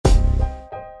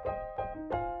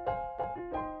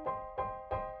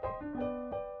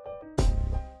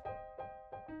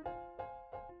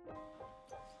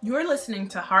You're listening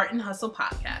to Heart and Hustle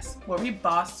Podcast, where we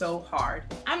boss so hard.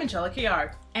 I'm Angelica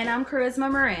Yard. And I'm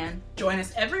Charisma Moran. Join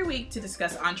us every week to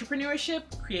discuss entrepreneurship,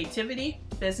 creativity,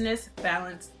 business,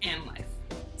 balance, and life.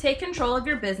 Take control of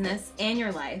your business and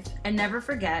your life, and never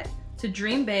forget to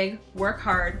dream big, work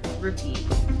hard, repeat.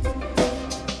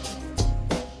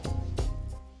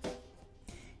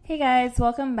 Hey guys,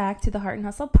 welcome back to the Heart and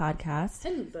Hustle Podcast.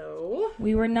 Hello.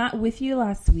 We were not with you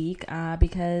last week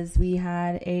because we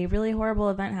had a really horrible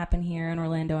event happen here in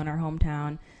Orlando, in our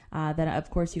hometown, that of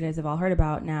course you guys have all heard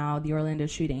about now, the Orlando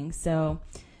shooting. So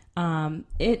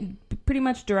it pretty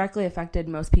much directly affected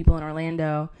most people in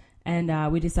Orlando, and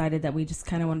we decided that we just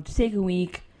kind of wanted to take a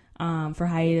week for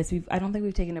hiatus. I don't think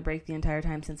we've taken a break the entire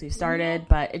time since we started,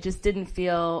 but it just didn't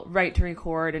feel right to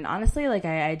record. And honestly,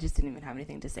 I just didn't even have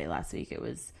anything to say last week. It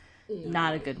was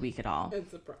not a good week at all.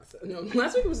 It's a process. No,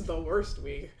 last week was the worst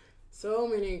week. So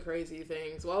many crazy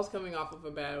things. Well, I was coming off of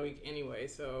a bad week anyway,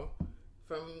 so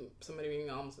from somebody being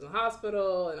almost in the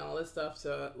hospital and all this stuff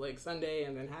to like Sunday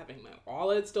and then having my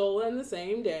wallet stolen the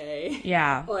same day.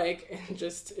 Yeah. It's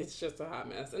just a hot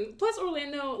mess. And plus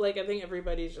Orlando, I think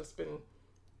everybody's just been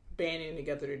banding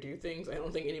together to do things. I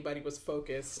don't think anybody was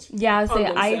focused. Yeah,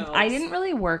 I didn't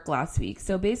really work last week.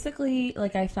 So basically,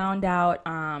 I found out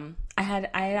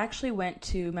I actually went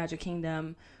to Magic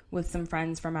Kingdom with some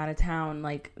friends from out of town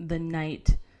the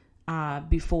night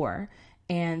before.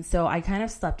 And so I kind of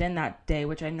slept in that day,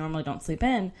 which I normally don't sleep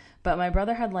in. But my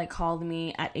brother had called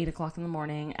me at 8 o'clock in the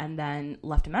morning and then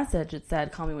left a message that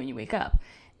said, "Call me when you wake up."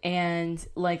 And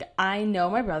I know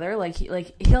my brother,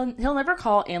 he'll never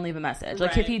call and leave a message.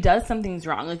 Right. If he does, something's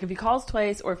wrong. If he calls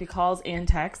twice or if he calls and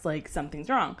texts, something's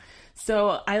wrong.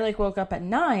 So I woke up at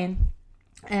 9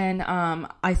 and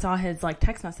I saw his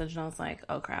text message and I was like,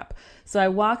 oh crap. So I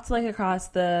walked across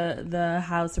the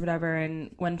house or whatever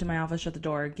and went into my office, shut the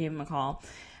door, gave him a call.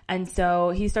 And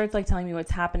so he starts telling me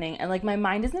what's happening, and my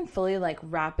mind isn't fully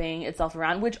wrapping itself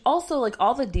around, which also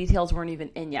all the details weren't even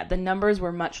in yet. The numbers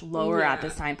were much lower at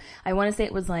this time. I want to say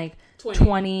it was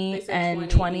 20 and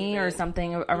 20 or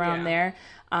something around there.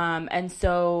 And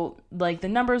so the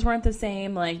numbers weren't the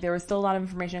same. There was still a lot of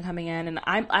information coming in, and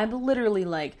I'm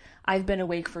literally I've been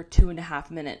awake for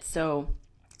 2.5 minutes. So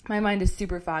my mind is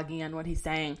super foggy on what he's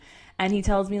saying. And he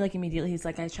tells me immediately, he's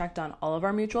I checked on all of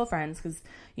our mutual friends because,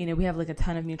 we have a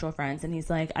ton of mutual friends. And he's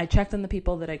I checked on the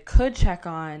people that I could check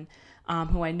on,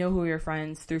 who I know who are your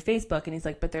friends through Facebook. And he's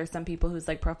but there's some people whose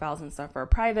profiles and stuff are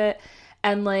private.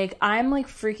 And I'm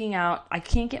freaking out. I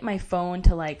can't get my phone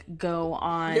to go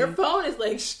on. Your phone is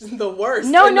the worst.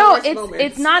 No,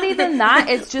 it's not even that.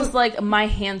 It's just my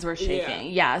hands were shaking.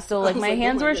 Yeah. So my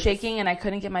hands were shaking and I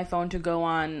couldn't get my phone to go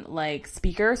on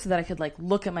speaker so that I could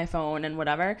look at my phone and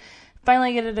whatever. Finally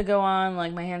I get it to go on,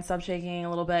 my hands stopped shaking a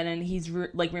little bit, and he's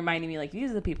reminding me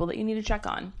these are the people that you need to check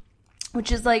on,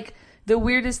 which is the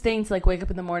weirdest thing to wake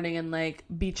up in the morning and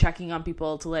be checking on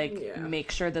people to make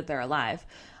sure that they're alive.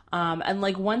 And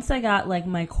once I got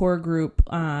my core group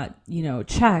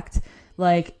checked,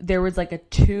 there was a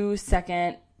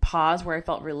 2-second pause where I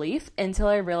felt relief until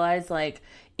I realized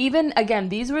even again,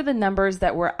 these were the numbers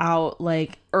that were out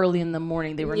early in the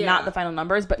morning. They were not the final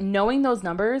numbers, but knowing those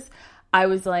numbers, I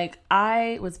was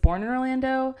I was born in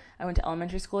Orlando. I went to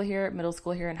elementary school here, middle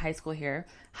school here, and high school here.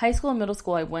 High school and middle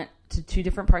school, I went to 2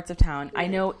 different parts of town. I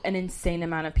know an insane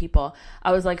amount of people.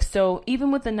 I was so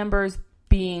even with the numbers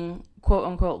being quote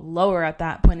unquote lower at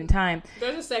that point in time,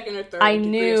 there's a second or third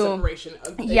degree of separation.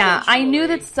 I knew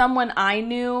that someone I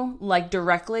knew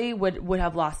directly would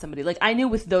have lost somebody. I knew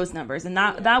with those numbers, and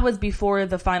that was before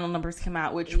the final numbers came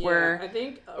out, which were I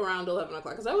think around 11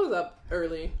 o'clock because I was up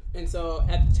early, and so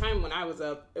at the time when I was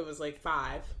up, it was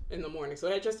 5 in the morning. So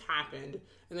it just happened,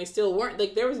 and they still weren't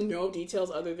there was no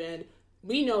details other than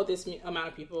we know this amount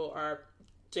of people are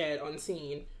dead on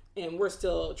scene. And we're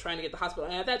still trying to get the hospital.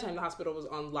 And at that time, the hospital was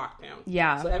on lockdown.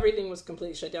 Yeah. So everything was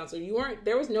completely shut down. So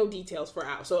there was no details for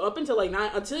out. So up until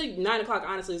 9 o'clock,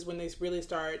 honestly, is when they really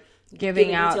start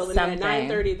giving out details. something.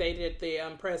 And at 9:30, they did the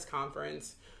press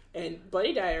conference. And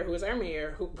Buddy Dyer, who was our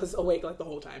mayor, who was awake the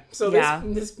whole time. So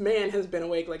this man has been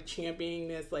awake, championing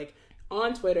this,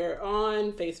 on Twitter,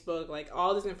 on Facebook,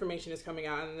 all this information is coming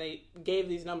out. And they gave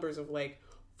these numbers of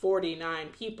 49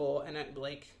 people. And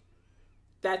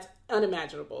that's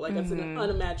unimaginable. That's an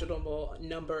unimaginable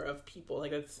number of people.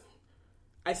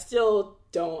 I still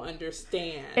don't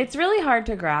understand. It's really hard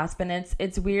to grasp, and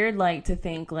it's weird, to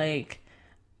think,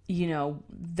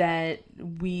 that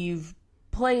we've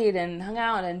played and hung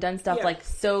out and done stuff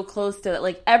so close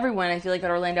to everyone. I feel at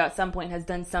Orlando at some point has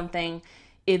done something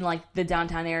in like the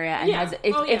downtown area and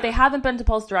if they haven't been to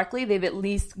Pulse directly, they've at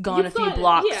least gone a few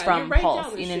blocks from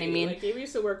Pulse. You know what I mean? Like, they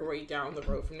used to work right down the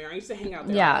road from there. I used to hang out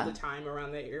there all the time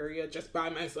around that area just by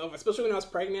myself. Especially when I was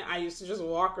pregnant, I used to just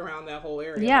walk around that whole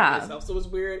area by myself. So it was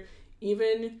weird.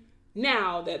 Even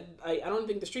now that I don't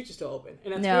think the streets are still open,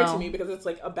 and that's weird to me because it's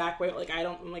like a back way. Like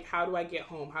I'm like, how do I get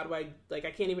home? How do I I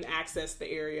can't even access the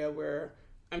area where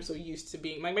I'm so used to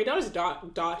being. My daughter's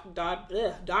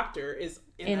doctor is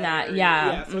in that area.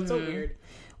 Yeah. So it's so weird.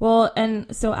 Well,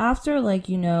 and so after like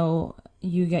you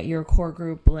get your core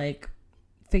group like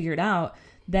figured out,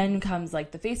 then comes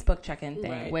like the Facebook check-in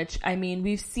thing, which I mean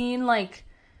we've seen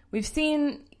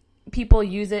people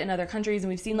use it in other countries, and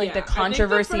we've seen like the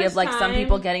controversy of like some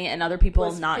people getting it and other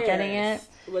people not getting it.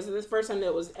 Was this first time that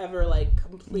it was ever like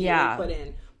completely put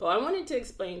in? But I wanted to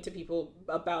explain to people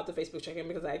about the Facebook check-in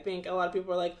because I think a lot of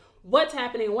people are like, what's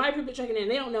happening? Why are people checking in?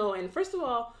 They don't know. And first of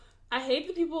all, I hate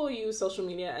that people use social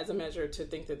media as a measure to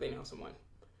think that they know someone.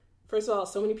 First of all,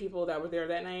 so many people that were there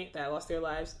that night that lost their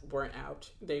lives weren't out.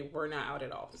 They were not out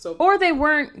at all. So, or they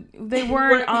weren't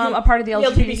a part of the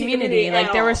LGBT community.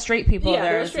 Like there were straight people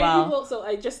there as well. People, so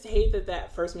I just hate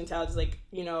that first mentality is like,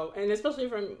 and especially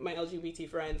from my LGBT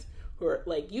friends who are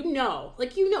like,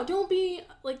 don't be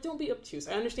obtuse.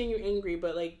 I understand you're angry,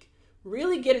 but like,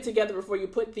 really get it together before you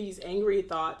put these angry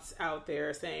thoughts out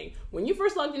there saying, when you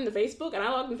first logged into Facebook, and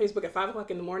I logged into Facebook at 5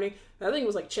 o'clock in the morning, that thing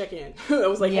was like, check in. I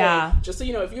was like, hey, just so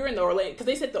you know, if you're in the Orlando, because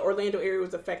they said the Orlando area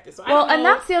was affected. So and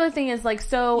that's the other thing is like,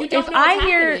 so if I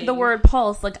hear the word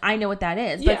Pulse, like I know what that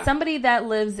is, but somebody that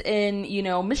lives in,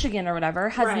 Michigan or whatever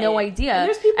has no idea.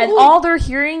 And all they're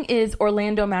hearing is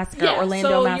Orlando Massacre,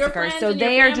 So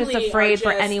they are just afraid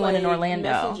for anyone in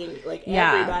Orlando.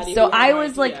 So I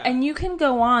was like, and you can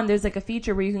go on, there's like a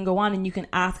feature where you can go on and you can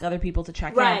ask other people to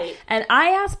check in. And I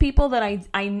asked people that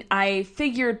I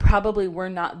figured probably were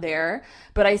not there,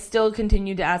 but I still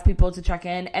continued to ask people to check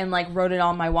in and like wrote it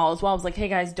on my wall as well. I was like, hey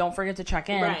guys, don't forget to check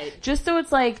in. Just so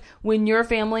it's like when your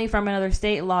family from another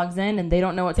state logs in and they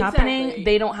don't know what's happening,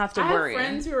 they don't have to worry. I have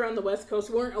friends who are on the West Coast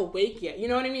who weren't awake yet. You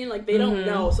know what I mean? Like they don't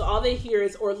know. So all they hear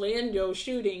is Orlando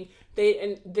shooting.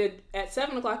 At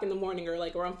 7 o'clock in the morning or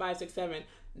like around 5, 6, 7,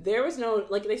 there was no,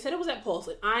 like they said it was at Pulse.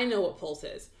 Like, I know what Pulse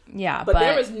is. Yeah. But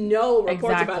there was no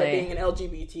reports about it being an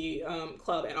LGBT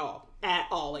club at all.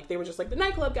 Like they were just like, the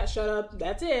nightclub got shut up.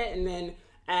 That's it. And then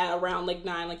at around like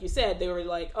 9, like you said, they were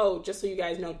like, oh, just so you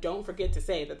guys know, don't forget to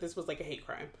say that this was like a hate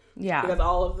crime. Yeah. Because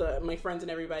all of my friends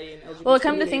and everybody in LGBT Well,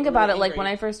 come to think about it, like when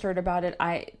I first heard about it,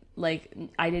 I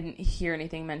didn't hear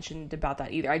anything mentioned about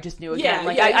that either. I just knew again.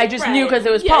 I just knew because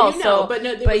it was Pulse. But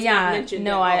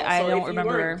I don't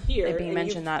remember it being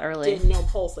mentioned that early. Didn't know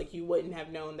Pulse, like you wouldn't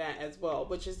have known that as well.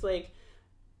 Which is like,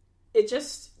 it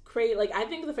just create like I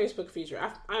think the Facebook feature.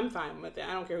 I'm fine with it.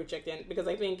 I don't care who checked in because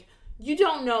I think you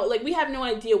don't know. Like we have no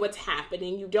idea what's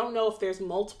happening. You don't know if there's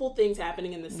multiple things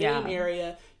happening in the same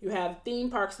area. You have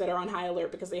theme parks that are on high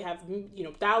alert because they have,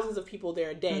 thousands of people there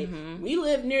a day. Mm-hmm. We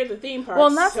live near the theme parks. Well,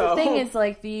 and that's the thing is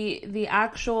like the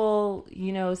actual,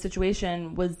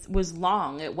 situation was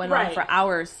long. It went on for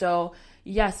hours. So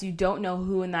yes, you don't know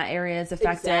who in that area is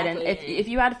affected. Exactly. And if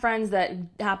you had friends that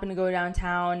happen to go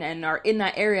downtown and are in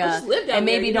that area and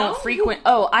maybe don't frequent.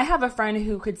 Oh, I have a friend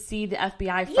who could see the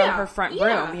FBI from her front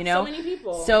room, So many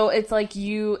people. So it's like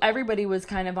everybody was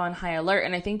kind of on high alert.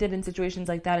 And I think that in situations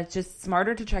like that, it's just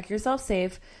smarter to check yourself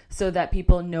safe so that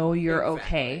people know you're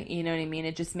okay. You know what I mean?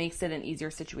 It just makes it an easier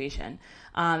situation.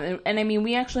 And I mean,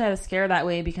 we actually had a scare that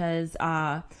way because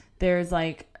there's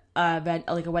like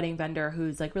a wedding vendor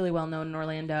who's like really well known in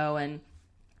Orlando, and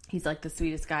he's like the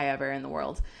sweetest guy ever in the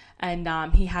world. And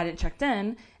he hadn't checked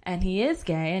in, and he is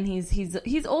gay, and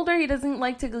he's older. He doesn't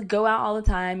like to go out all the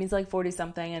time. He's like 40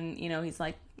 something, and he's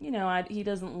like he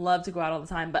doesn't love to go out all the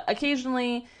time, but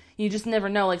occasionally you just never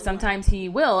know. Like sometimes he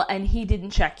will, and he didn't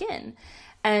check in,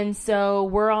 and so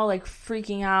we're all like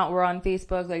freaking out. We're on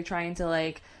Facebook like trying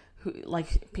to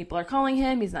people are calling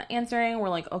him, he's not answering. We're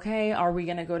like, okay, are we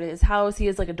gonna go to his house? He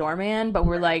is like a doorman, but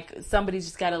we're like, somebody's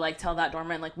just gotta like tell that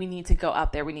doorman like we need to go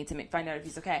out there, we need to find out if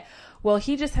he's okay. Well,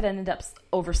 he just had ended up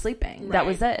oversleeping. That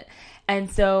was it.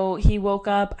 And so he woke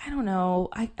up, I don't know,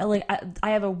 I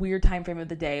have a weird time frame of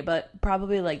the day, but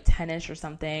probably like 10ish or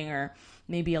something, or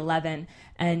maybe 11.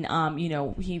 And,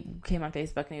 he came on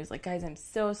Facebook and he was like, guys, I'm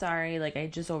so sorry. Like, I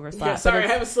just overslept. Yeah, sorry,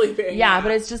 I was sleeping. Yeah,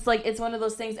 but it's just like, it's one of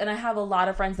those things. And I have a lot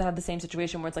of friends that have the same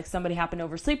situation where it's like somebody happened to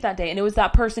oversleep that day. And it was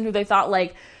that person who they thought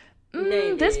like,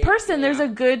 this person, there's a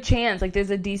good chance, like there's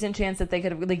a decent chance that they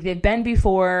could have, like they've been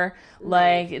before,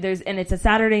 like and it's a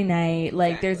Saturday night,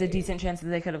 like there's a decent chance that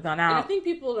they could have gone out. And I think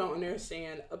people don't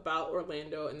understand about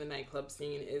Orlando and the nightclub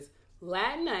scene is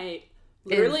late night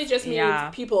literally just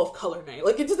means people of color night.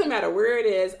 Like, it doesn't matter where it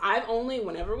is.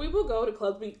 Whenever we will go to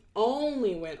clubs, we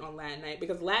only went on Latin night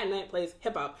because Latin night plays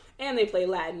hip hop and they play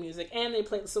Latin music and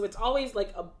so it's always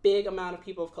like a big amount of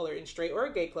people of color in straight or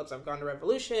gay clubs. I've gone to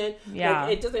Revolution. Yeah.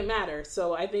 Like, it doesn't matter.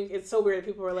 So I think it's so weird that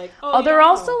people are like, they're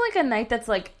also like a night that's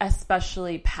like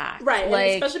especially packed. Right.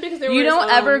 Like, especially because you don't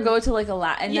ever go to like a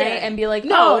Latin night and be like,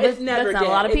 that's not a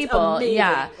lot of people. Amazing.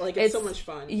 Yeah. Like, it's so much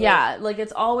fun. Yeah. Like,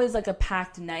 it's always like a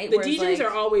packed night. The DJs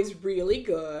are always really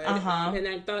good. And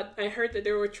I heard that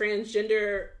there were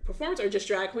transgender performers or just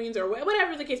drag queens or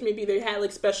whatever the case may be. They had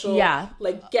like special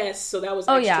like guests, so that was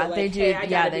extra, they do.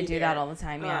 Hey, they do that all the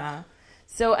time. Yeah.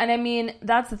 So, and I mean,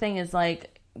 that's the thing is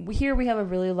like here we have a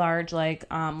really large like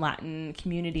Latin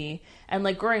community, and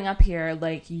like growing up here,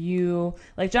 like John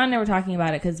and I were talking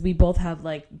about it because we both have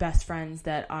like best friends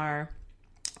that are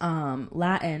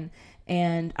Latin.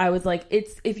 And I was like,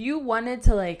 if you wanted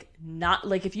to like not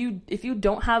like if you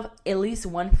don't have at least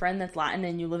one friend that's Latin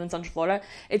and you live in Central Florida,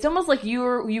 it's almost like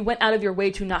you went out of your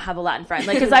way to not have a Latin friend.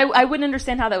 Like, because I wouldn't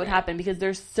understand how that would happen because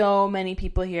there's so many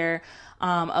people here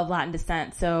of Latin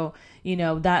descent. So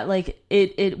that like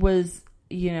it was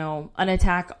an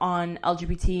attack on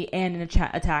LGBT and an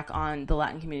attack on the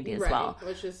Latin community as well,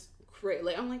 which is great.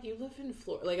 Like, I'm like, you live in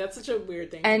Florida. Like, that's such a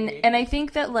weird thing. And I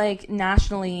think that like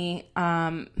nationally,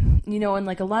 and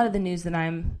like a lot of the news that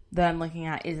I'm looking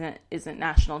at isn't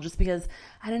national, just because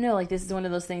I don't know. Like, this is one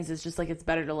of those things. It's just like it's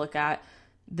better to look at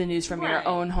the news from your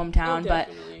own hometown.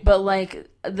 But like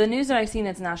the news that I've seen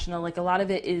that's national, like a lot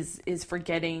of it is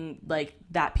forgetting like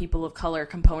that people of color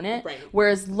component. Right.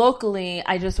 Whereas locally,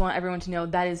 I just want everyone to know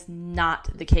that is not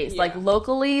the case. Yeah. Like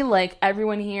locally, like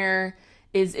everyone here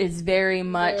is very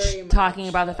much talking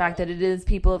about the fact that it is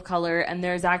people of color, and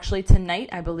there's actually tonight,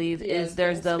 I believe,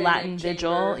 there's the Latin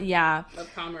Vigil. Yeah.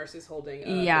 Of Commerce is holding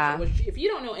vigil, which, if you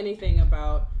don't know anything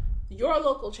about your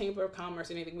local Chamber of Commerce,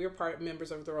 anything, we were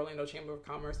members of the Orlando Chamber of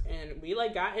Commerce, and we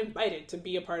like got invited to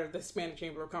be a part of the Hispanic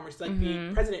Chamber of Commerce. Like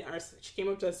the president, she came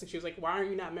up to us and she was like, "Why are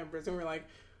you not members?" And we're like,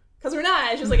 because we're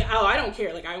not. It's just like, oh, I don't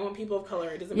care. Like, I want people of color.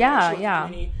 It doesn't matter.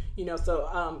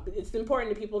 So it's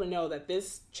important to people to know that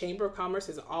this Chamber of Commerce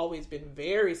has always been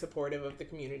very supportive of the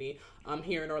community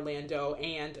here in Orlando.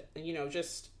 And,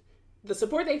 just the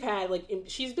support they've had, like,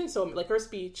 she's been so, like, her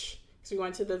speech, because we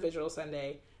went to the Vigil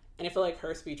Sunday, and I feel like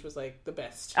her speech was like the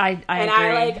best. I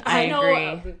agree. I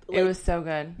know it was so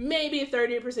good. Maybe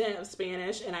 30% of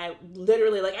Spanish, and I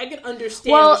literally I could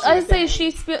understand. Well, I say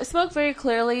she spoke very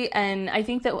clearly, and I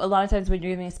think that a lot of times when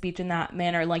you're giving a speech in that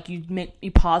manner, like you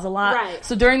pause a lot. Right.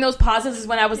 So during those pauses is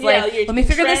when I was like, let me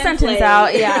figure this sentence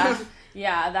out. Yeah.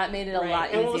 Yeah, that made it a lot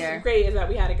easier. And what was great is that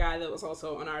we had a guy that was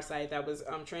also on our side that was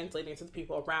translating to the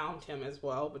people around him as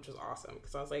well, which was awesome.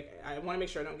 Because I was like, I want to make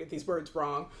sure I don't get these words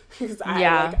wrong. Because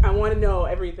I want to know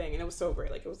everything. And it was so great.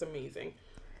 Like, it was amazing.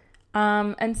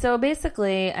 And so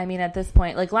basically, I mean, at this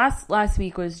point, like last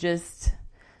week was just,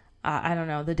 I don't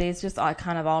know, the days just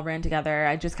kind of all ran together.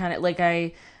 I just kind of, like,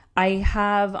 I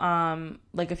have,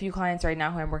 like, a few clients right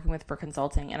now who I'm working with for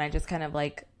consulting, and I just kind of,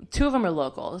 like, 2 of them are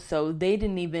local, so they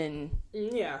didn't even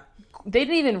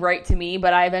write to me,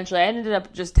 but I ended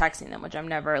up just texting them, which I'm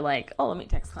never like, oh, let me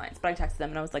text clients, but I texted them,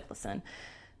 and I was like, listen,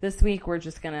 this week we're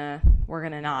gonna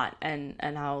not, and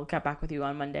I'll get back with you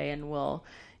on Monday, and we'll,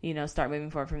 start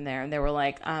moving forward from there. And they were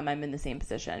like, I'm in the same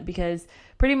position, because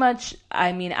pretty much,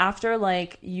 I mean, after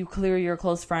like you clear your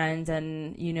close friends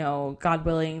and, God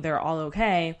willing, they're all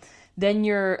okay, then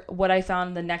what I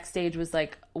found the next stage was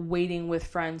like waiting with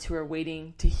friends who are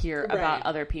waiting to hear about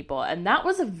other people. And that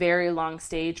was a very long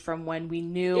stage from when we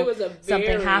knew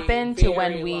something happened to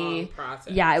when it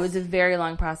was a very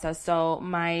long process. So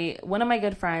one of my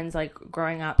good friends, like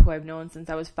growing up, who I've known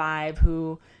since I was 5,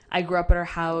 who I grew up at her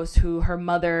house, who her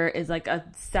mother is like a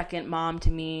second mom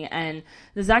to me. And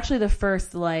this is actually the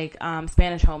first like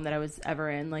Spanish home that I was ever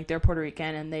in. Like, they're Puerto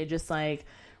Rican, and they just like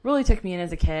really took me in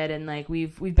as a kid. And like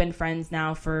we've been friends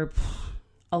now for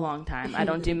a long time. I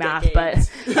don't do math, but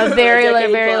a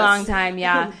very long time.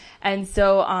 Yeah. And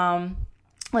so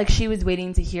like she was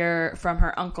waiting to hear from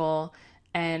her uncle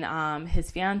and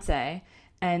his fiance.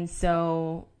 And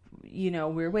so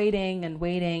we're waiting.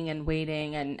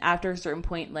 And after a certain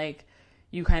point, like,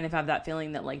 you kind of have that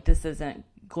feeling that, like, this isn't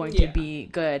going to be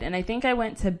good. And I think I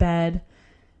went to bed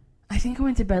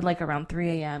like around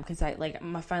 3 a.m. because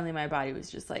finally my body was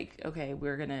just like, okay,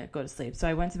 we're going to go to sleep. So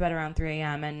I went to bed around 3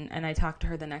 a.m. and I talked to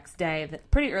her the next day,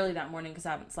 pretty early that morning, because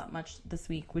I haven't slept much this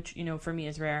week, which, for me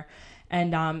is rare.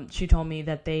 And she told me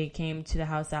that they came to the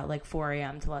house at like 4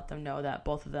 a.m. to let them know that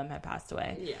both of them had passed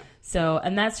away. Yeah. So,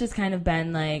 and that's just kind of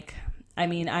been like, I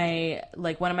mean,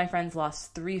 one of my friends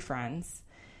lost 3 friends.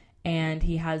 and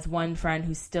he has one friend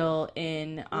who's still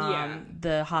in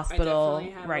the hospital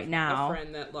right now. A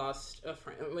friend that lost a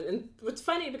friend. And what's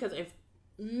funny because I've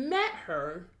met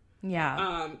her.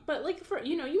 Yeah. But like for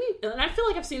and I feel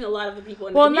like I've seen a lot of the people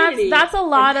in the community. Well, that's a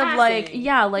lot of like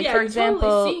for example,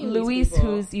 totally Luis,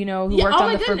 who's who worked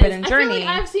on the Forbidden Journey.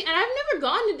 I've seen, and I've never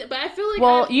gone to, but I feel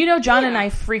like John and I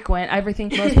frequent. I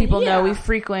think most people know we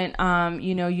frequent.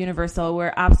 Universal.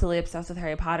 We're absolutely obsessed with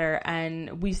Harry Potter,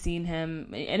 and we've seen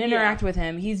him and interact with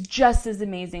him. He's just as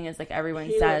amazing as like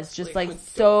everyone says. Just like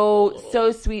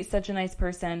so sweet, such a nice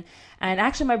person. And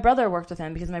actually, my brother worked with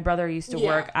him because my brother used to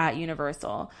work at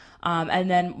Universal. And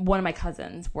then one of my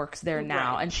cousins works there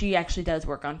now, and she actually does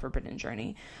work on Forbidden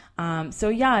Journey.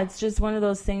 It's just one of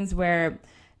those things where,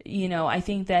 I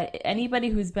think that anybody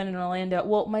who's been in Orlando,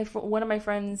 one of my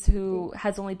friends who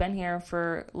has only been here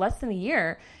for less than a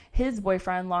year, his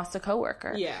boyfriend lost a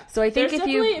coworker. Yeah. So I think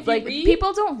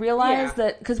people don't realize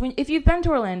that, because if you've been to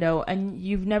Orlando and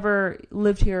you've never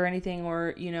lived here or anything,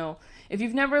 or, if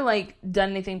you've never like done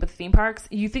anything but the theme parks,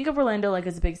 you think of Orlando like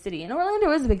as a big city, and Orlando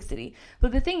is a big city.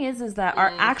 But the thing is that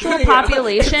our actual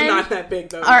population, it's not that big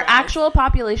though. Our actual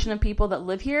population of people that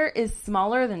live here is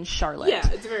smaller than Charlotte. Yeah,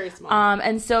 it's very small.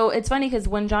 And so it's funny because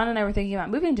when John and I were thinking about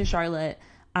moving to Charlotte,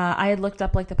 I had looked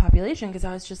up like the population because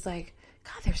I was just like,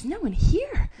 God, there's no one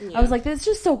here. Yeah. I was like, it's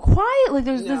just so quiet. Like,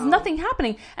 there's nothing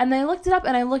happening. And then I looked it up,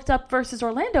 and I looked up versus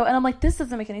Orlando, and I'm like, this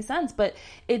doesn't make any sense. But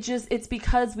it's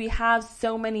because we have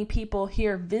so many people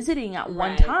here visiting at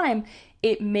one time,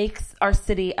 it makes our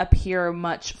city appear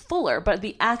much fuller. But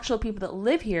the actual people that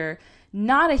live here,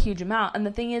 not a huge amount. And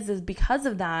the thing is because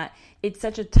of that, it's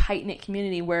such a tight-knit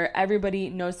community where everybody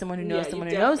knows someone who knows someone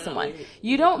who knows someone.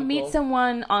 You don't meet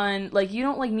someone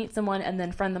meet someone and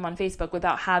then friend them on Facebook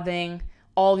without having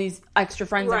all these extra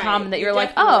friends in common that you're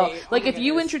like, if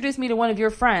you introduce me to one of your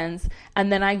friends and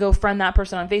then I go friend that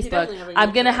person on Facebook,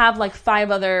 I'm going to have like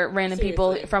 5 other random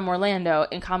people from Orlando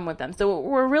in common with them. So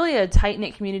we're really a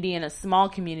tight-knit community and a small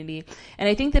community. And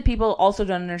I think that people also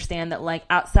don't understand that like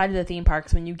outside of the theme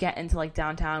parks, when you get into like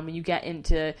downtown, when you get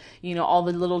into, all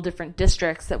the little different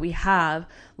districts that we have,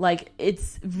 like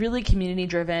it's really community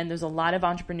driven. There's a lot of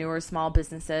entrepreneurs, small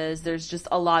businesses. There's just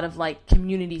a lot of like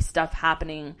community stuff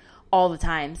happening all the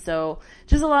time. So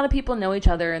just a lot of people know each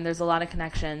other, and there's a lot of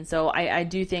connection. So I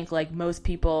do think like most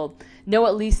people know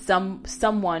at least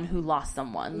someone who lost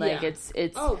someone. Like it's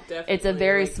a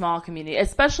very small community,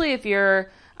 especially if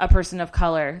you're a person of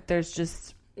color. There's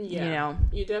just you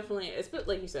definitely, it's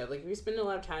like you said, like you spend a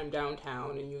lot of time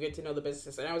downtown and you get to know the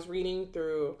businesses. And I was reading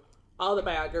through all the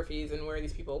biographies and where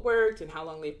these people worked and how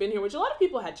long they've been here, which a lot of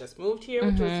people had just moved here,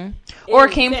 which was or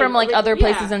came from like other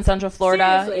places in Central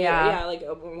Florida.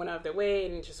 Went out of their way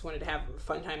and just wanted to have a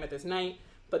fun time at this night.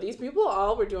 But these people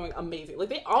all were doing amazing.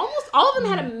 Like all of them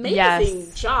had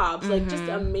amazing jobs, like just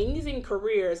amazing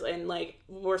careers, and like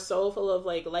were so full of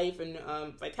like life and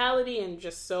vitality, and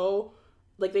just so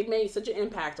like they made such an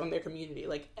impact on their community.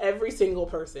 Like every single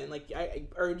person. Like I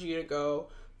urge you to go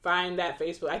find that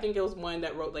Facebook. I think it was one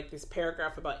that wrote like this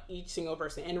paragraph about each single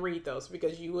person, and read those,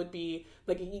 because you would be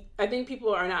like, I think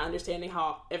people are not understanding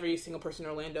how every single person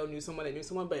in Orlando knew someone that knew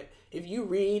someone, but if you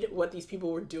read what these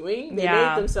people were doing, they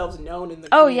made themselves known in the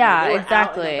community. They were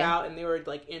exactly. Out and about, and they were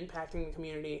like impacting the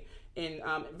community in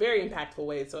very impactful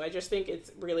ways. So I just think it's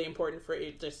really important for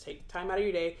you to just take time out of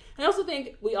your day. And I also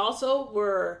think we also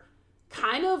were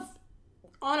kind of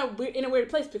in a weird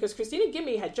place because Christina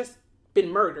Gimme had just been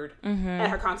murdered at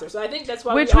her concert. So I think that's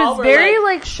why which was very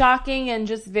like shocking and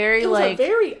just very like a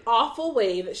very awful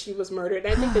way that she was murdered.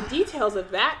 And I think the details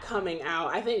of that coming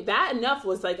out, I think that enough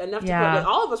was like enough to put, like,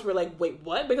 all of us were like, wait,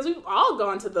 what? Because we've all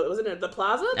gone to wasn't it the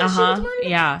plaza that she was murdered?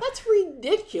 Yeah. That's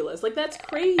ridiculous. Like that's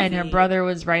crazy. And her brother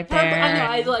was right there.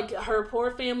 I know. Like her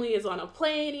poor family is on a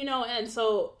plane, and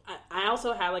so I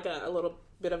also had like a little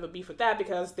bit of a beef with that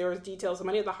because there was details.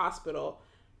 Somebody at the hospital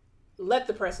let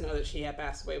the press know that she had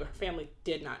passed away, but her family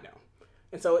did not know.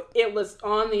 And so it was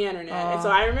on the internet. And so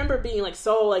I remember being like,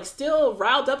 so like still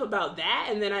riled up about that.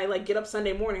 And then I like get up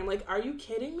Sunday morning. I'm like, are you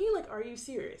kidding me? Like, are you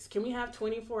serious? Can we have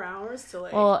 24 hours to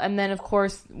like... Well, and then of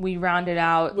course we rounded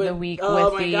out the week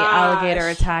with the alligator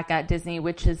attack at Disney,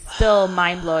 which is still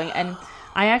mind blowing. And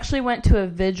I actually went to a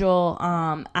vigil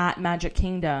at Magic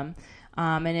Kingdom.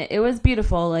 And it was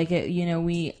beautiful. Like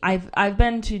I've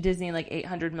been to Disney like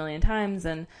 800 million times,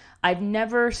 and I've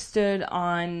never stood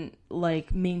on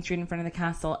like Main Street in front of the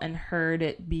castle and heard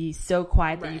it be so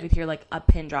quiet that you could hear like a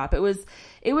pin drop. It was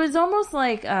almost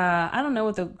like I don't know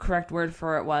what the correct word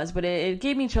for it was, but it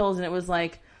gave me chills, and it was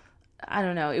like I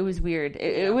don't know. It was weird.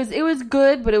 It was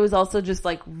good, but it was also just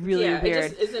like really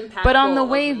weird. It just is impactful. But on the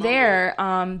way there,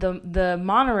 the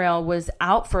monorail was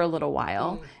out for a little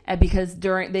while, and because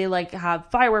they like have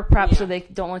firework prep, so they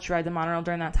don't let you ride the monorail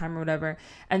during that time or whatever.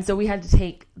 And so we had to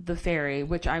take the ferry,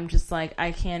 which I'm just like,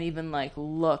 I can't even like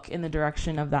look in the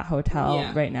direction of that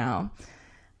hotel right now.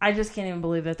 I just can't even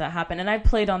believe that happened. And I've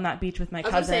played on that beach with my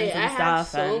cousins and stuff. I have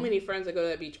so many friends that go to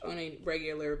that beach on a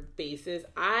regular basis.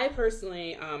 I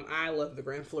personally, I love the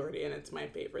Grand Floridian. It's my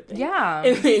favorite thing. Yeah.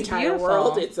 In the entire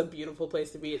world. It's a beautiful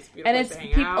place to be. It's a beautiful place to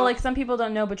hang out. Like, some people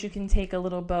don't know, but you can take a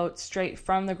little boat straight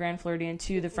from the Grand Floridian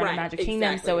to the front of Magic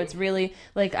Kingdom. So it's really,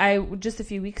 like, just a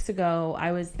few weeks ago,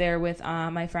 I was there with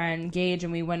my friend Gage,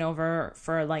 and we went over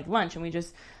for, like, lunch, and we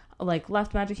just... like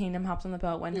left Magic Kingdom, hopped on the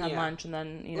boat, went and had lunch, and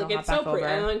then hopped back over.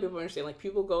 I don't think people understand. Like,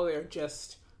 people go there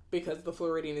just because the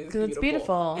Floridian is beautiful. It's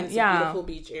beautiful, and it's a beautiful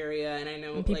beach area. And I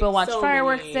know and people watch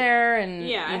fireworks there, and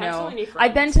I have so many friends.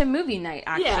 I've been to movie night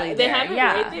actually. Yeah, they have it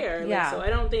right there. Yeah, so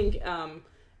I don't think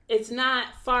it's not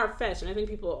far fetched, and I think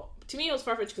people. To me, it was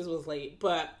far fetched because it was late,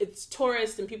 but it's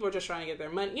tourists and people are just trying to get their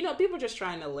money. People are just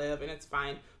trying to live, and it's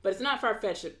fine. But it's not far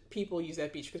fetched that people use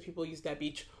that beach because people use that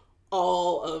beach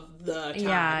all of the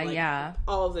time.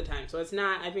 All of the time. So it's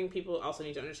not, I think people also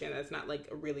need to understand that it's not like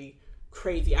a really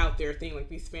crazy out there thing. Like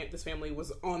this family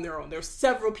was on their own. There's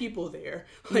several people there.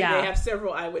 Like they have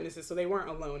several eyewitnesses, so they weren't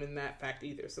alone in that fact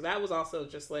either. So that was also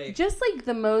just like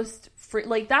the most free,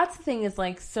 like that's the thing is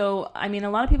like, so I mean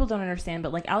a lot of people don't understand,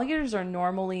 but like alligators are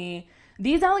normally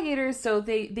these alligators, so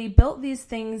they built these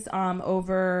things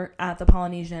over at the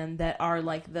Polynesian that are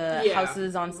like the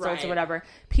houses on stilts or whatever.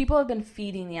 People have been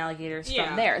feeding the alligators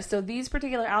from there. So these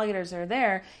particular alligators are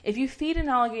there. If you feed an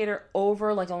alligator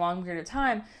over like a long period of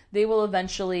time, they will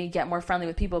eventually get more friendly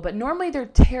with people. But normally they're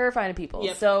terrified of people.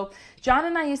 Yep. So John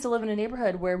and I used to live in a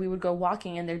neighborhood where we would go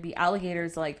walking and there'd be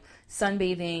alligators like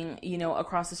sunbathing,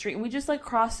 across the street. And we just like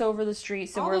cross over the street.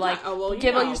 So we're like,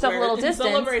 give yourself a little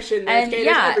distance. And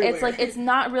it's like, it's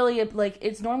not really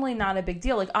it's normally not a big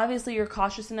deal. Like obviously you're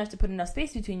cautious enough to put enough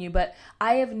space between you, but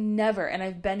I have never, and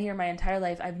I've been here my entire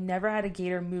life, I've never had a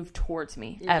gator move towards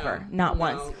me ever. Not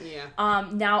once. Yeah.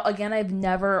 Now again, I've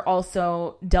never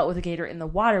also dealt with a gator in the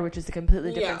water, which is a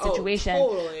completely different situation.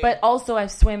 Totally. But also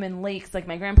I've swam in lakes. Like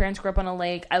my grandparents grew up on a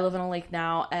lake. I live on a lake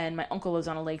now, and my uncle lives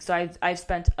on a lake. So I've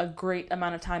spent a great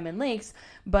amount of time in lakes,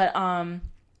 but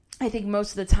I think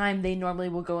most of the time they normally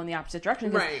will go in the opposite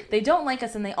direction. Right. They don't like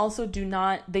us, and they also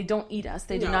they don't eat us.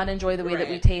 They do not enjoy the way that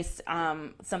we taste.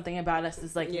 Something about us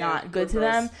is like not good to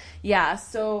them. Yeah.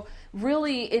 So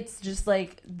really it's just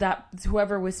like that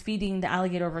whoever was feeding the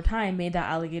alligator over time made that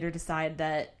alligator decide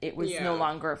that it was no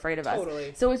longer afraid of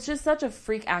us. So it's just such a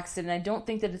freak accident. I don't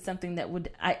think that it's something that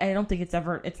would, I don't think it's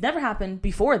never happened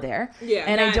before there. Yeah.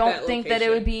 And I don't think that it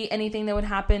would be anything that would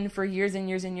happen for years and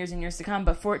years and years and years to come.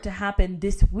 But for it to happen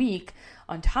this week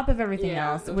on top of everything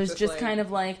else was just kind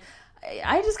of like,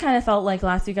 I just kind of felt like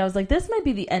last week I was like, this might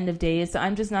be the end of days, so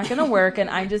I'm just not going to work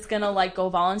and I'm just going to like go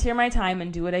volunteer my time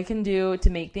and do what I can do to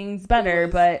make things better.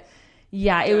 But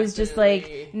yeah, it was just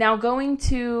like, now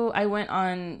I went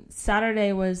on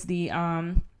Saturday was the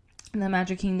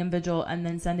Magic Kingdom Vigil, and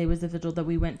then Sunday was the vigil that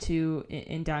we went to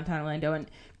in downtown Orlando, and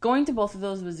going to both of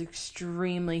those was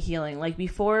extremely healing. Like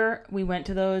before we went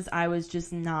to those, I was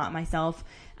just not myself,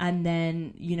 and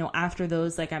then after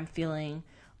those, like I'm feeling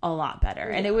a lot better.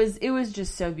 And it was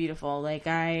just so beautiful. Like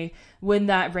when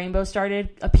that rainbow started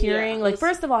appearing, like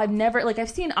first of all, I've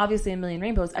seen obviously a million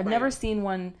rainbows. I've never seen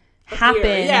one happen,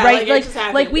 right?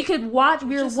 Like we could watch,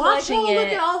 we were watching it look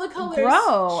at all the colors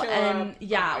grow. And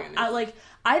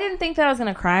I didn't think that I was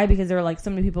going to cry because there were like so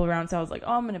many people around. So I was like,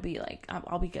 oh, I'm going to be like,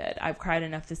 I'll be good. I've cried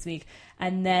enough this week.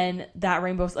 And then that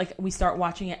rainbow, like we start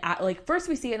watching it first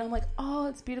we see it and I'm like, oh,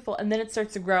 it's beautiful. And then it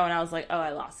starts to grow and I was like, oh, I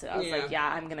lost it. I was like,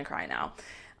 I'm going to cry now.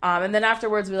 And then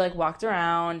afterwards we like walked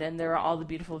around and there were all the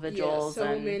beautiful vigils. Yeah,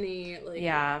 so many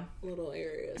little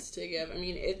areas to give. I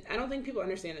mean, I don't think people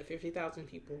understand that 50,000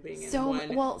 people being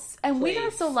in one and we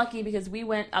got so lucky because we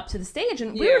went up to the stage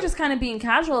and we were just kind of being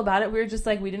casual about it. We were just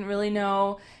like, we didn't really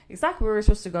know exactly where we were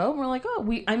supposed to go. And we're like,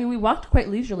 we walked quite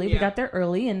leisurely. We got there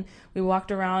early and we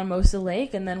walked around most of the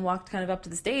lake and then walked kind of up to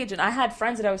the stage. And I had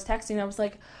friends that I was texting and I was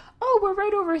like, oh, we're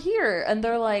right over here. And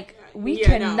they're like, we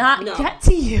cannot get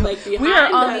to you. Like, we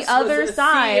are on the other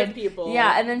side.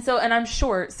 Yeah, and then and I'm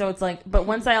short, so it's like, but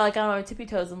once I got on my tippy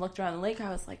toes and looked around the lake, I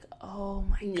was like, oh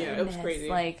my goodness. Yeah, it was crazy.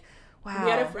 Like, wow.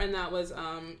 We had a friend that was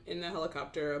in the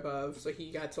helicopter above, so he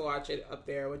got to watch it up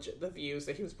there, which the views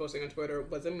that he was posting on Twitter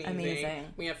was amazing.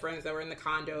 We have friends that were in the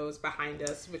condos behind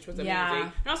us, which was amazing.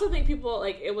 Yeah. I also think people,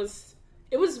 like, it was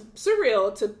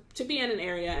surreal to be in an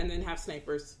area and then have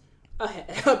snipers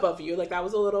above you. Like, that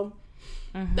was a little,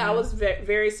 that was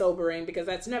very sobering, because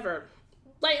that's never,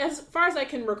 like, as far as I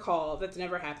can recall, that's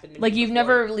never happened to me. Like, you've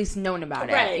never at least known about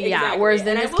it. Right, yeah. Exactly. Whereas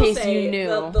in this case, you knew.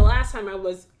 The last time I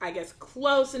was, I guess,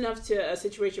 close enough to a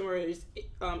situation where it was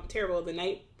terrible, the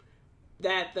night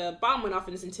that the bomb went off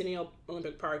in Centennial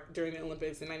Olympic Park during the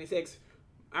Olympics in '96.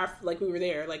 We were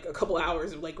there, like, a couple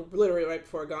hours, like, literally right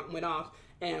before it went off.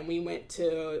 And we went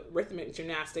to rhythmic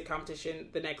gymnastic competition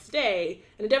the next day,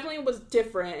 and it definitely was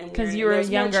different. Because you were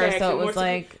younger, so it was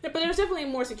like... But there was definitely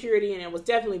more security, and it was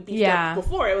definitely beefed up.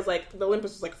 Before, it was like, the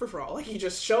Olympics was like free-for-all. Like, you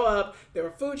just show up, there were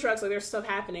food trucks, like, there's stuff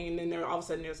happening, and then all of a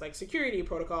sudden there's, like, security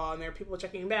protocol, and there are people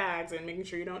checking bags, and making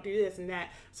sure you don't do this and that.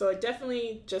 So it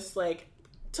definitely just, like,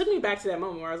 took me back to that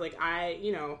moment where I was like,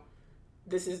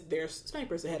 there's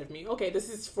snipers ahead of me. Okay,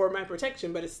 this is for my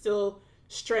protection, but it's still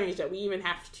strange that we even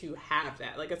have to have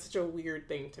that. Like, it's such a weird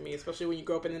thing to me, especially when you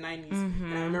grow up in the 90s.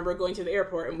 And I remember going to the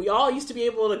airport, and we all used to be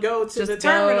able to go to the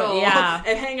terminal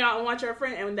and hang out and watch our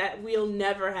friend, and that we'll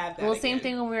never have that again. Same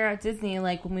thing when we were at Disney,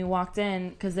 like, when we walked in,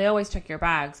 because they always check your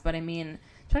bags, but I mean,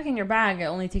 checking your bag, it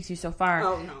only takes you so far.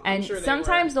 Oh, no. And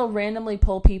sometimes they'll randomly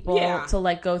pull people to,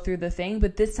 like, go through the thing,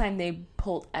 but this time they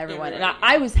pulled everyone. And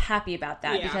I was happy about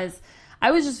that, because I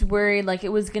was just worried, like, it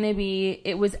was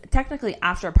technically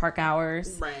after park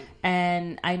hours. Right.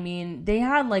 And, I mean, they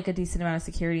had, like, a decent amount of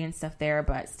security and stuff there,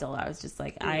 but still, I was just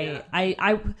like,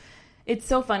 it's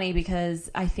so funny, because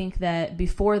I think that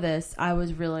before this, I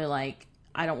was really like,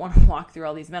 I don't want to walk through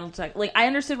all these metal detectors. Like, I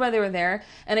understood why they were there,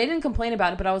 and I didn't complain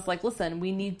about it, but I was like, listen,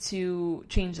 we need to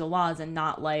change the laws and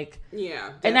not, like... Yeah,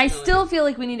 definitely. And I still feel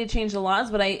like we need to change the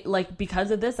laws, but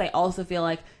because of this, I also feel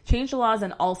like change the laws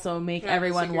and also make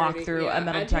everyone walk through a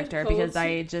metal detector, because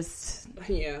I just...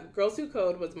 Yeah, Girls Who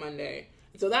Code was Monday.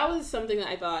 So that was something that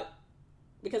I thought,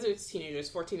 because it's teenagers,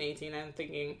 14, 18, I'm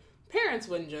thinking parents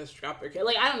wouldn't just drop their kid.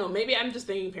 Like, I don't know, maybe I'm just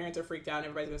thinking parents are freaked out and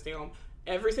everybody's going to stay home.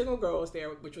 Every single girl was there,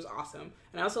 which was awesome.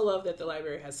 And I also love that the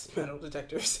library has metal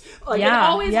detectors. Like, it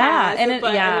always has. And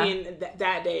I mean,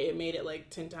 that day, it made it, like,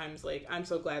 10 times, like, I'm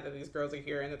so glad that these girls are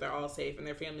here and that they're all safe and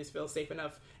their families feel safe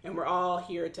enough. And we're all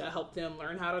here to help them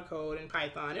learn how to code in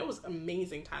Python. It was an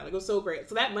amazing time. Like, it was so great.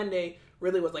 So that Monday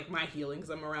really was, like, my healing,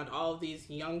 because I'm around all of these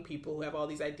young people who have all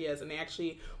these ideas. And they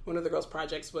actually, one of the girls'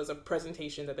 projects was a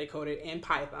presentation that they coded in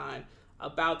Python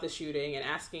about the shooting and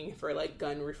asking for, like,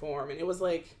 gun reform. And it was,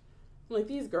 like,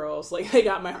 these girls, like, they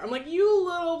got my heart. I'm like, you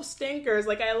little stinkers.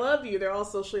 Like, I love you. They're all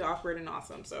socially awkward and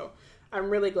awesome. So I'm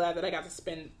really glad that I got to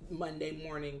spend Monday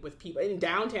morning with people in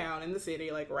downtown in the city,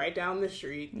 like right down the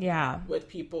street. Yeah. With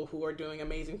people who are doing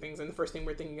amazing things. And the first thing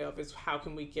we're thinking of is how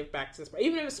can we give back to this,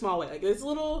 even in a small way. Like, this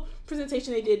little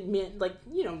presentation they did meant, like,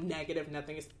 negative,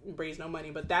 nothing, is raise no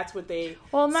money, but that's what they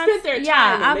spent their time.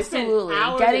 Yeah, absolutely.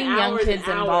 Getting young kids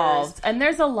involved. And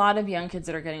there's a lot of young kids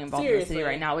that are getting involved in the city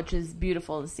right now, which is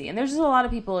beautiful to see. And there's just a lot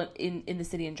of people in the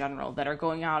city in general that are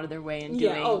going out of their way and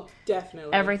doing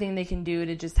definitely everything they can do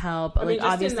to just help. I mean,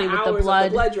 like, obviously with the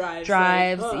blood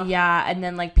drives, like, and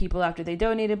then, like, people after they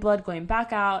donated blood going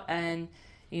back out and,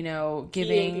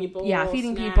 giving,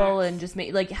 feeding people and just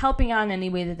helping out in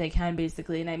any way that they can,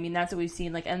 basically. And I mean, that's what we've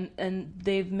seen, like, and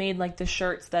they've made, like, the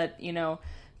shirts that,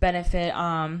 benefit,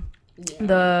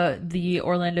 the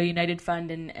Orlando United Fund,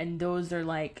 and those are,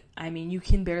 like, I mean, you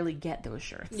can barely get those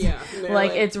shirts. Yeah.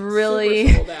 Like, it's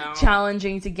really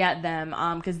challenging to get them,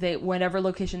 because whatever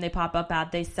location they pop up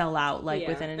at, they sell out, like,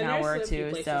 within an hour or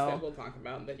two. So that we'll talk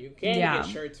about that you can get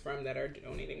shirts from that are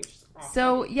donating, which is awesome.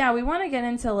 So, yeah, we want to get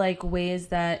into, like, ways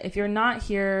that if you're not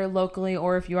here locally,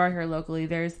 or if you are here locally,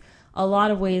 there's a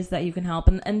lot of ways that you can help.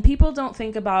 And people don't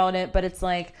think about it, but it's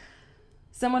like,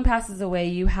 someone passes away,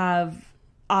 you have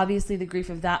obviously the grief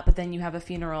of that, but then you have a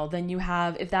funeral. Then you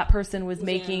have, if that person was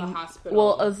making,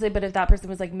 well, I'll say, but if that person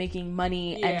was, like, making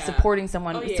money and supporting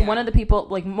someone. So one of the people,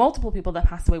 like, multiple people that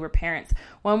passed away were parents.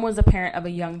 One was a parent of a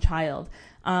young child.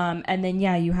 And then,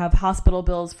 you have hospital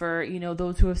bills for,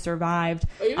 those who have survived.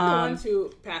 Or even the ones who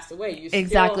passed away.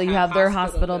 You have their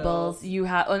hospital bills. You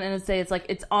have, and it's say it's like,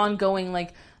 it's ongoing,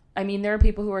 like, I mean, there are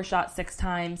people who were shot 6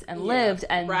 times and lived,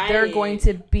 and they're going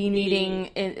to be needing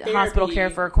hospital care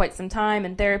for quite some time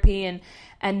and therapy.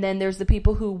 And then there's the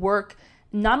people who work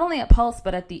not only at Pulse,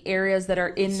 but at the areas that are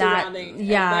in that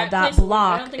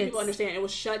block. I don't think people understand. It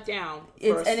was shut down.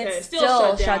 It's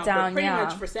still shut down. Pretty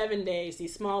much for 7 days.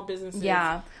 These small businesses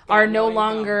are no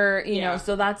longer,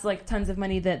 so that's, like, tons of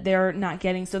money that they're not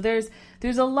getting. So there's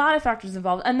a lot of factors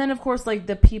involved. And then, of course, like,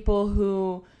 the people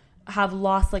who have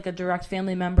lost like a direct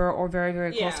family member or very,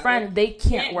 very close friend, they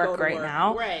can't work right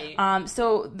now. Right.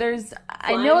 So there's,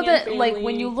 I Flying know that family. like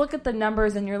when you look at the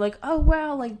numbers and you're like, oh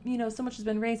wow, like, you know, so much has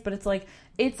been raised, but it's like,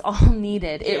 it's all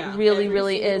needed. It really,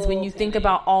 really is when you think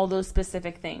about all those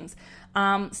specific things.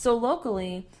 So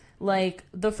locally, like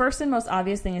the first and most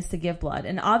obvious thing is to give blood.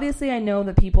 And obviously I know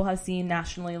that people have seen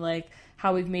nationally, like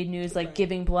how we've made news, like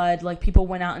giving blood, like people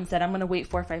went out and said, I'm going to wait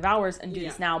 4 or 5 hours and do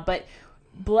this now. But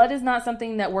blood is not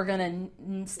something that we're going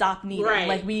to stop needing. Right.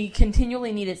 Like we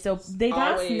continually need it. So they've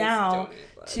asked now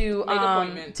to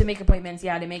make appointments,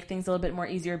 to make things a little bit more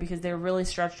easier because they're really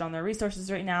stretched on their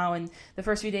resources right now. And the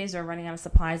first few days they're running out of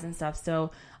supplies and stuff.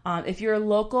 So if you're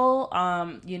local,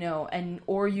 you know,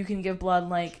 or you can give blood,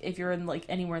 like if you're in like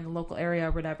anywhere in the local area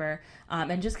or whatever,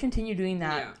 and just continue doing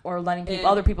that or letting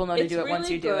other people know to do it once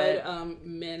you do it.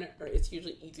 It's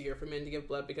usually easier for men to give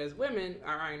blood because women,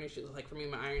 our iron issues, like for me,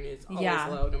 my iron is always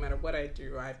low. No matter what I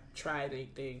do, I try,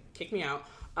 they kick me out.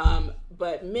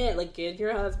 But men, like get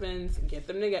your husbands, get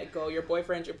them to go, your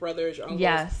boyfriends, your brothers, your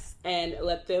uncles, and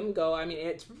let them go. I mean,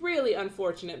 it's really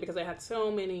unfortunate because I had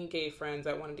so many gay friends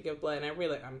that wanted to give blood, and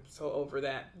I'm so over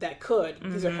that.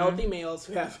 These are healthy males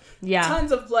who have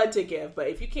tons of blood to give, but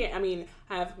if you can't, I mean,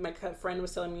 my friend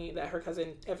was telling me that her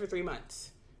cousin every 3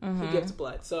 months he gives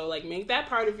blood. So like make that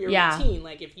part of your routine.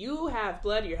 Like if you have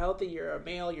blood, you're healthy, you're a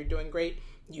male, you're doing great.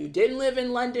 You didn't live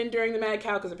in London during the Mad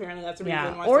Cow because apparently that's the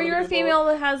reason why. Or you're a female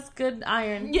that has good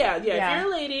iron. Yeah. If you're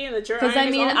a lady and that your because iron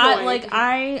I mean, is on point.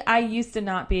 I used to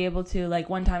not be able to. Like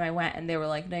one time I went and they were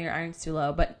like, "No, your iron's too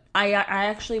low." But I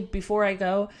actually before I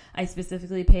go, I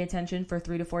specifically pay attention for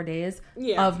 3 to 4 days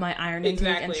of my iron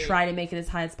intake and try to make it as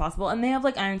high as possible. And they have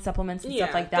like iron supplements and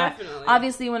stuff like that. Definitely.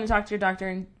 Obviously, you want to talk to your doctor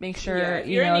and make sure if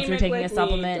you're taking a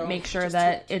supplement, make sure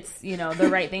that it's the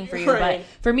right thing for you. But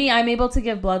for me, I'm able to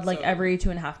give blood like every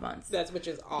 2.5 months. Which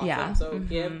is awesome. Yeah. So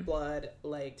give blood,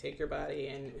 like take your body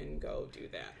and go do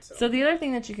that. So the other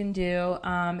thing that you can do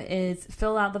is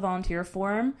fill out the volunteer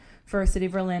form for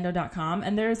cityoforlando.com.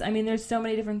 And there's so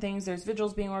many different things. There's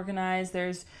vigils being organized.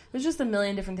 There's just a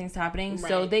million different things happening. Right.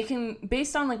 So they can,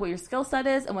 based on like what your skill set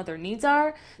is and what their needs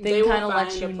are, they can kind of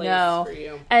let you know.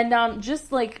 And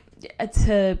just like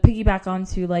to piggyback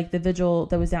onto like the vigil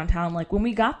that was downtown, like when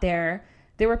we got there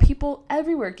were people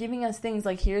everywhere giving us things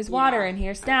like here's water and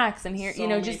here's snacks and here,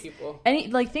 just any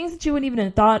like things that you wouldn't even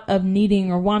have thought of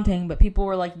needing or wanting, but people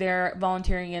were like there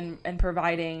volunteering and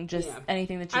providing just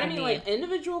anything that you need. Like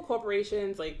individual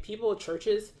corporations, like people,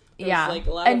 churches. Like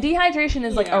a lot and dehydration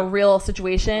is like a real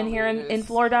situation here in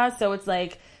Florida. So it's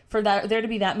like for there to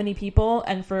be that many people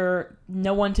and for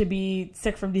no one to be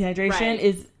sick from dehydration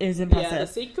is impressive. Yeah, the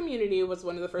Sikh community was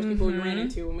one of the first people we ran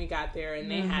into when we got there,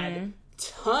 and they had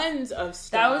tons of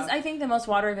stuff. That was, I think, the most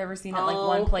water I've ever seen at like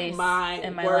one place in my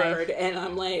life. And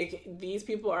I'm like, these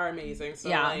people are amazing. So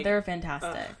they're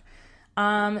fantastic.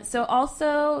 So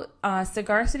also,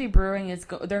 Cigar City Brewing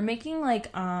they're making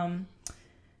like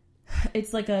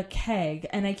it's like a keg,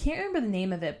 and I can't remember the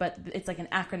name of it, but it's like an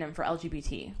acronym for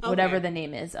LGBT, whatever the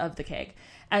name is of the keg.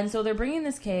 And so they're bringing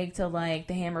this keg to like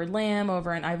the Hammered Lamb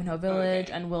over in Ivanhoe Village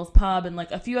and Will's Pub and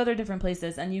like a few other different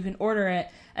places, and you can order it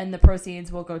and the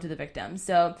proceeds will go to the victims.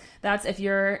 So that's if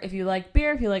you like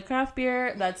beer, if you like craft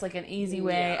beer, that's like an easy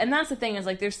way. And that's the thing is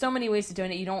like there's so many ways to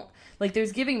donate. You don't like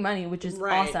there's giving money, which is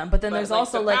awesome, but then there's like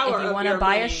also like if you want to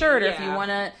buy a shirt or if you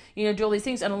want to do all these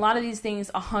things, and a lot of these things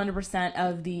 100%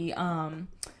 of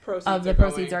the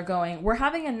proceeds are going. We're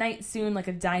having a night soon, like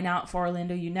a dine out for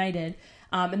Orlando United.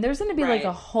 And there's going to be like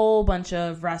a whole bunch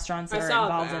of restaurants that are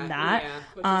involved in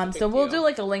that. So we'll do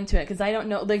like a link to it because I don't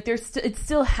know, like it's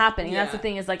still happening. That's the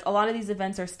thing is like a lot of these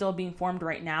events are still being formed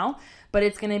right now, but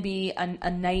it's going to be a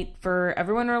night for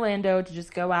everyone in Orlando to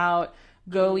just go out,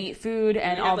 go eat food,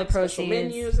 and all the proceeds.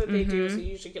 Menus that they do, so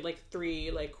you should get like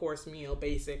 3 like course meal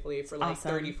basically for like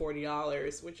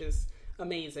 $30-$40, which is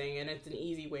amazing, and it's an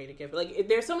easy way to give. Like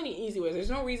there's so many easy ways.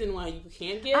 There's no reason why you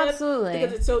can't give. Absolutely,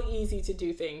 because it's so easy to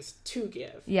do things to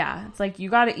give. Yeah, it's like you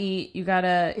gotta eat, you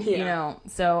gotta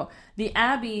So the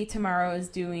Abbey tomorrow is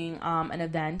doing an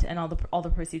event, and all the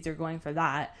proceeds are going for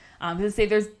that. Because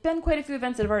there's been quite a few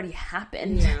events that have already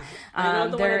happened. Yeah, I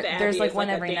know there's like one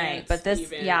every night, but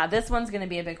this one's going to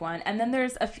be a big one. And then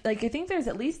there's I think there's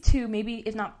at least 2, maybe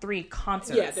if not 3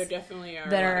 concerts. Yeah, there definitely are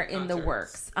that are in the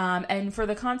works. And for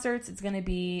the concerts, it's going to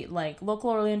be like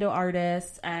local Orlando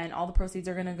artists, and all the proceeds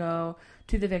are going to go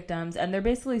to the victims. And they're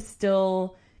basically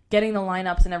still getting the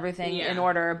lineups and everything in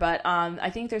order. But I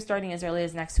think they're starting as early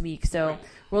as next week. So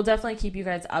we'll definitely keep you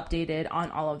guys updated on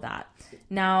all of that.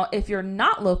 Now, if you're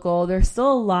not local, there's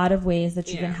still a lot of ways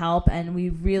that you can help, and we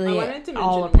really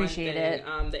all appreciate it.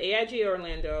 The AIGA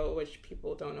Orlando, which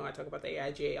people don't know, I talk about the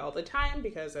AIGA all the time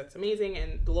because that's amazing,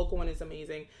 and the local one is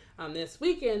amazing. This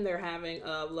weekend, they're having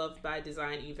a Love by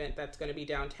Design event that's going to be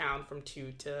downtown from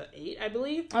 2 to 8, I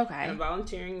believe. Okay. And I'm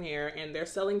volunteering there, and they're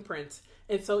selling prints.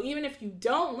 And so even if you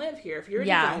don't live here, if you're a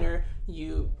designer,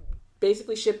 you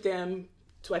basically ship them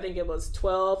to, I think it was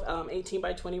 12 18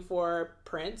 by 24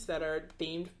 prints that are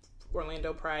themed,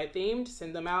 Orlando Pride themed,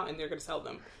 send them out, and they're going to sell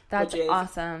them. That's which is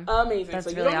awesome. Amazing. That's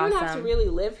so really you don't even awesome. have to really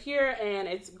live here, and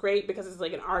it's great because it's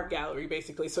like an art gallery,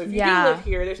 basically. So if you do live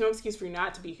here, there's no excuse for you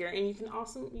not to be here, and you can get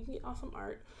awesome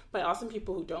art by awesome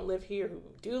people who don't live here, who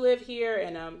do live here,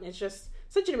 and it's just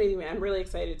such an amazing event. I'm really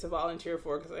excited to volunteer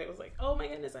for because I was like, oh my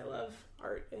goodness, I love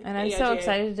art. And I'm so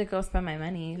excited to go spend my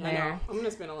money there. I know. I'm going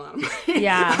to spend a lot of money.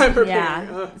 Yeah. I'm prepared.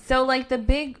 Yeah. So like the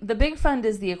big fund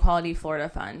is the Equality Florida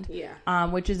Fund. Yeah.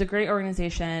 Which is a great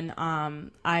organization.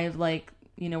 I've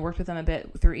worked with them a bit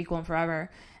through Equal and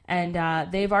Forever,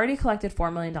 and they've already collected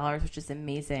 $4 million, which is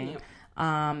amazing.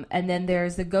 Yeah. And then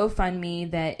there's the GoFundMe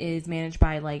that is managed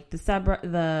by like the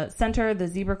Center, the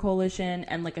Zebra Coalition,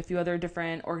 and like a few other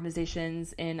different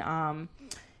organizations in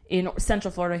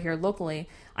Central Florida here locally.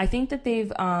 I think that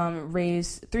they've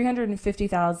raised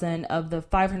 $350,000 of the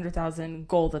 $500,000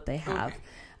 goal that they have. Okay.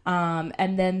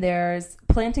 And then there's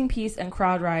Planting Peace and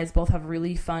CrowdRise both have a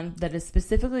relief fund that is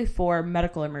specifically for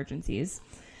medical emergencies.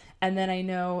 And then I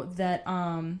know that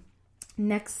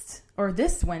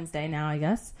this Wednesday now, I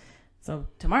guess. So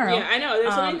tomorrow. Yeah, I know.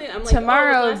 There's something I'm like,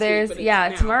 tomorrow there's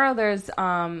tomorrow there's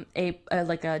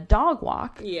a dog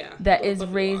walk. Yeah. That is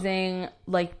raising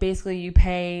like basically you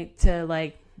pay to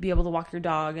like be able to walk your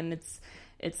dog, and it's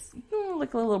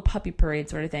like a little puppy parade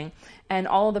sort of thing. And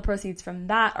all of the proceeds from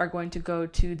that are going to go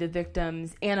to the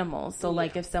victims' animals. So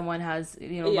like if someone has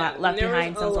left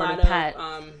behind some sort of pet,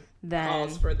 then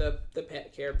calls for the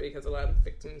pet care because a lot of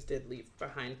victims did leave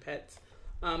behind pets.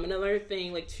 Another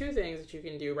thing, like two things that you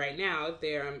can do right now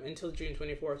there until June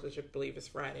 24th, which I believe is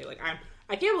Friday. Like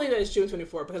I can't believe that it's June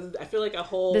 24th because I feel like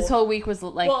this whole week was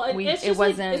like it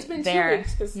wasn't it's been there. 2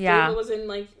 weeks because David was in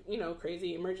like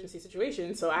crazy emergency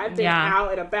situation. So I've been out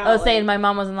and about. I was saying my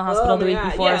mom was in the hospital the week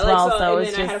before as well. So and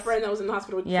then I had a friend that was in the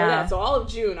hospital before that. So all of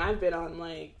June I've been on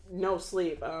like no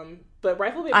sleep. But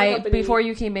Rifle Paper Company. Before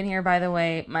you came in here, by the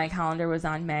way, my calendar was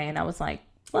on May, and I was like,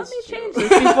 let me change this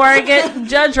before I get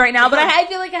judged right now. But I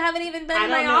feel like I haven't even been in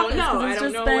my office. I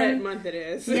don't know what month it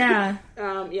is. Yeah.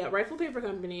 Rifle Paper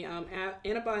Company.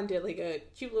 Anna Bond did like a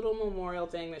cute little memorial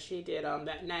thing that she did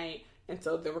that night. And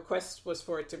so the request was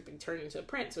for it to be turned into a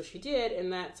print. So she did.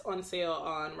 And that's on sale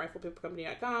on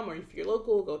riflepapercompany.com. Or if you're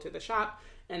local, go to the shop.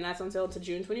 And that's on sale to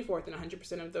June 24th. And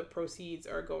 100% of the proceeds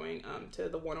are going to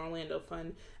the One Orlando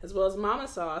Fund. As well as Mama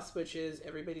Sauce, which is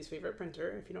everybody's favorite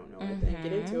printer. If you don't know it, then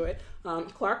get into it.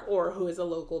 Clark Orr, who is a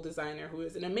local designer, who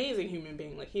is an amazing human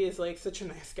being. Like, he is, like, such a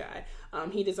nice guy.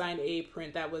 He designed a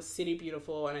print that was City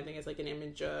Beautiful. And I think it's, like, an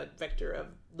image vector of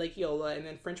Lake Eola. And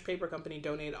then French Paper Company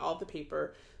donated all the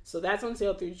paper. So that's on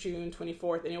sale through June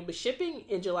 24th, and it'll be shipping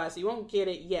in July, so you won't get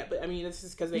it yet. But I mean, this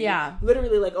is because they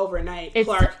literally like overnight. It's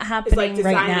Clark happening is like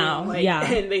designing, right now,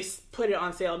 and they put it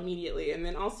on sale immediately. And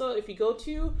then also, if you go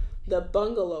to the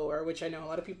Bungalower, which I know a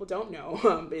lot of people don't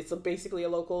know, it's basically a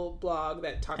local blog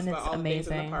that talks about all the things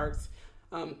in the parks.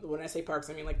 When I say parks,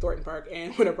 I mean like Thornton Park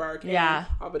and Winter Park and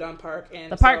Audubon Park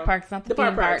and the parks, not the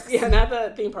theme parks. Yeah, not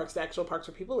the theme parks, the actual parks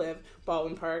where people live.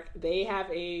 Baldwin Park. They have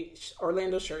a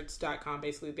OrlandoShirts.com.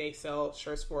 Basically, they sell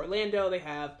shirts for Orlando. They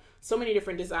have so many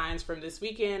different designs from this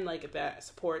weekend, like that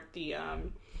support the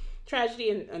tragedy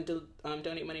and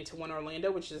donate money to One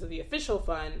Orlando, which is the official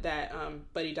fund that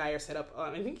Buddy Dyer set up.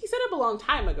 I think he set up a long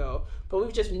time ago, but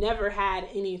we've just never had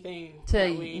anything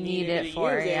to we need it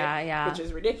for. Which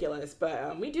is ridiculous,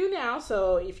 but we do now.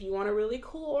 So if you want a really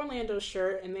cool Orlando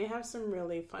shirt, and they have some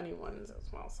really funny ones as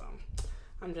well. So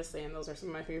I'm just saying those are some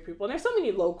of my favorite people. And there's so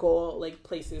many local like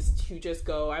places to just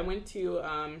go. I went to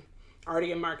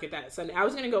Artian Market that Sunday. I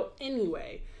was gonna go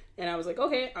anyway. And I was like,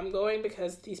 okay, I'm going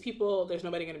because these people, there's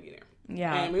nobody going to be there.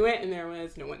 Yeah. And we went and there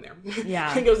was no one there.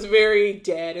 Yeah. It was very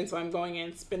dead. And so I'm going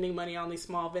in spending money on these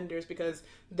small vendors because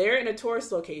they're in a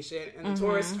tourist location and the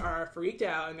tourists are freaked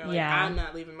out. And they're like, I'm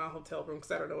not leaving my hotel room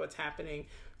because I don't know what's happening.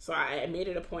 So I made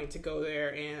it a point to go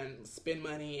there and spend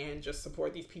money and just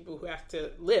support these people who have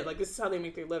to live. Like, this is how they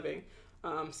make their living.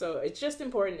 So it's just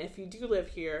important if you do live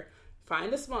here,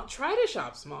 find a small, try to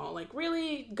shop small, like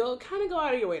really go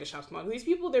out of your way to shop small. These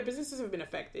people, their businesses have been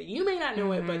affected. You may not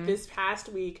know it, but this past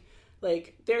week,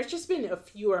 like, there's just been a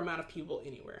fewer amount of people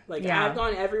anywhere. Like, Yeah. I've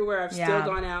gone everywhere. I've still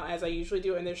gone out as I usually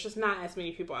do, and there's just not as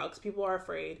many people out because people are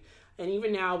afraid. And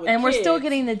even now with and kids, we're still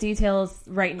getting the details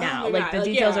right now. Like, the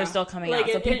details are still coming out.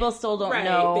 So people still don't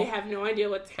know. They have no idea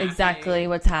what's happening. Exactly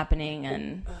what's happening.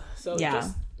 And so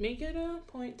just make it a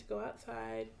point to go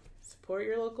outside, support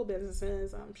your local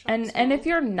businesses. And if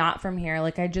you're not from here,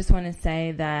 like, I just want to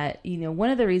say that, you know, one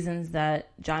of the reasons that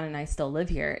John and I still live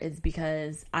here is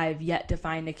because I've yet to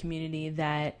find a community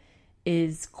that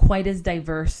is quite as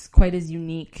diverse, quite as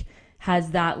unique,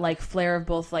 has that, like, flair of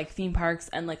both, like, theme parks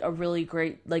and, like, a really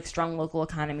great, like, strong local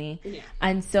economy. Yeah.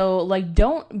 And so, like,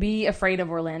 don't be afraid of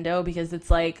Orlando, because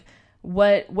it's like,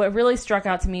 what really struck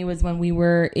out to me was when we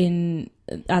were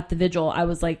at the vigil, I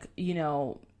was like, you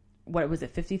know, what was it,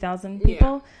 50,000 people?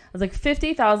 Yeah. I was like,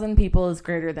 50,000 people is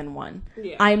greater than one.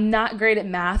 Yeah. I'm not great at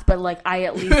math, but, like, I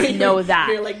at least know that.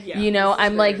 You're like, yeah, you know,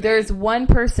 I'm like, there's one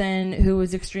person who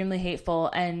was extremely hateful,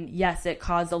 and yes, it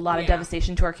caused a lot of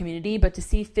devastation to our community, but to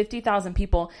see 50,000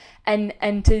 people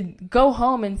and to go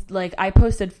home and, like, I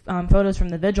posted photos from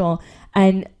the vigil,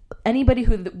 and anybody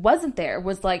who wasn't there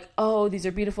was like, oh, these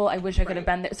are beautiful. I wish I could have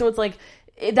been there. So it's like,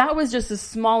 that was just a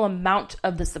small amount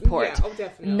of the support. Yeah, oh,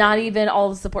 definitely. Not even all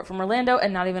the support from Orlando,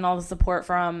 and not even all the support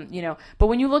from, you know, but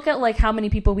when you look at, like, how many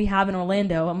people we have in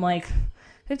Orlando, I'm like,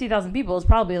 50,000 people is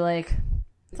probably, like,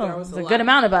 it's a good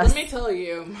amount of us. Let me tell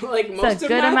you, like, most a of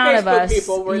good my amount Facebook of us.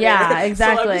 people were Yeah, there.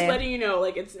 exactly. So I'm just letting you know,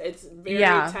 like, it's very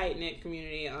tight-knit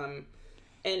community.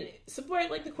 And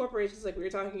support, like, the corporations, like we were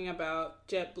talking about,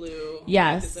 JetBlue.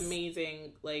 Yes. Like, this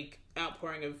amazing, like,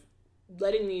 outpouring of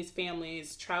letting these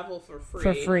families travel for free.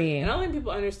 For free. And I don't think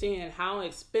people understand how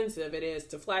expensive it is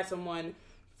to fly someone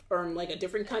from, like, a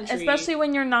different country. Especially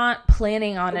when you're not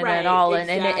planning on it at all.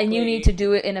 Exactly. And you need to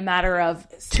do it in a matter of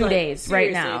 2 days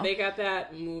right now. They got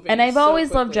that moving. And I've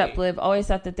always loved quickly. JetBlue. I've always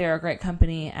thought that they're a great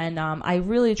company. And I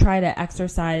really try to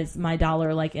exercise my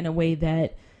dollar, like, in a way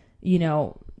that, you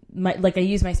know, I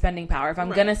use my spending power. If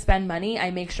I'm going to spend money,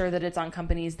 I make sure that it's on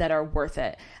companies that are worth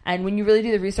it. And when you really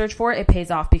do the research for it, it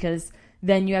pays off, because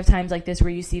then you have times like this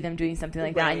where you see them doing something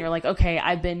like that, and you're like, okay,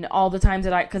 I've been all the times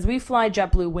that because we fly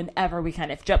JetBlue whenever we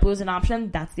can. If JetBlue is an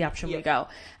option, that's the option we go.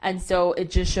 And so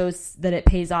it just shows that it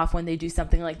pays off when they do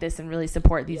something like this and really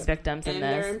support these victims in and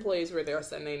this. And their employees were there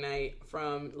Sunday night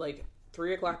from, like,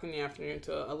 3 o'clock in the afternoon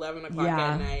to 11 o'clock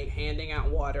at night, handing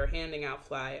out water, handing out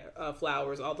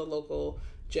flowers, all the local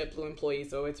JetBlue employees.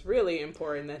 So it's really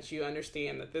important that you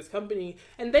understand that this company,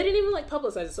 and they didn't even, like,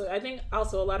 publicize it. So I think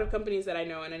also a lot of companies that I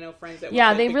know, and I know friends that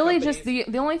they really just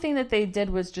the only thing that they did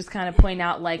was just kind of point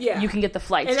out, like, you can get the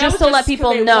flights, just to let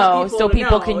people know, so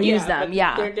people can use them.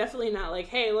 They're definitely not like,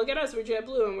 hey, look at us, we're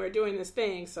JetBlue and we're doing this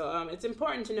thing. So it's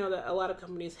important to know that a lot of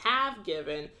companies have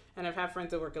given, and I've had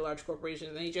friends that work at large corporations,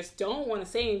 and they just don't want to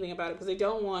say anything about it because they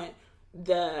don't want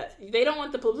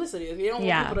the publicity. They don't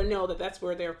want people to know that that's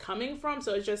where they're coming from.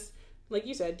 So it's just, like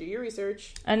you said, do your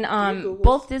research. And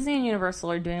both Disney and Universal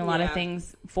are doing a lot of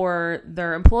things for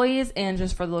their employees and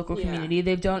just for the local community.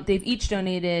 They've each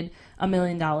donated $1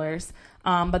 million.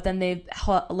 But then they've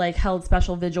held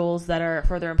special vigils that are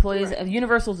for their employees.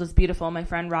 Universal's was beautiful. My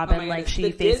friend Robin,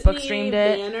 she Facebook streamed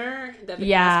it. Banner that the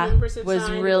cast members had was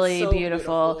signed really was so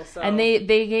beautiful. So. And they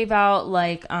gave out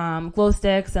glow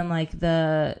sticks, and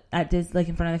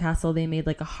in front of the castle they made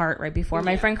a heart right before.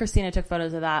 My friend Christina took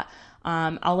photos of that.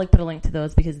 I'll put a link to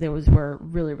those because those were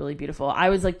really, really beautiful. I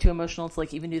was too emotional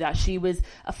to even do that. She was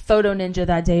a photo ninja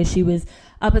that day. She was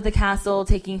up at the castle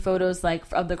taking photos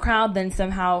of the crowd. Then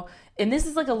somehow, and this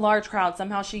is a large crowd,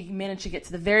 somehow she managed to get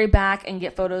to the very back and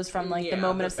get photos from the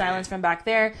moment of silence from back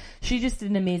there. She just did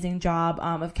an amazing job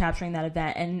of capturing that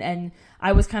event. And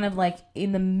I was kind of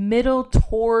in the middle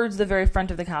towards the very front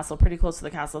of the castle, pretty close to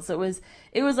the castle. So it was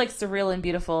surreal and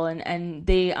beautiful. And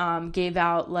they gave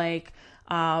out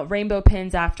rainbow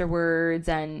pins afterwards,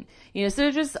 and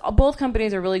so just both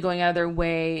companies are really going out of their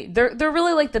way. They're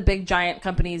really the big giant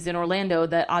companies in Orlando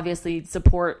that obviously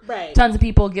support tons of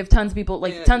people, give tons of people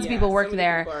tons of people work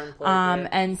there,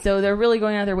 and so they're really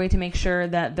going out of their way to make sure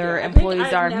that their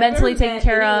employees are mentally taken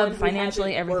care of,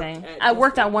 financially, everything. I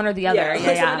worked at one or the other.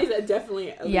 That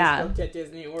definitely at least worked at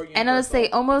Disney or Universal. And I would say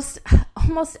almost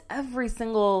every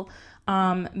single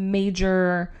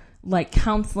major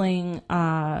counseling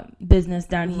business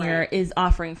down here is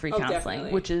offering free counseling,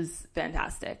 definitely. Which is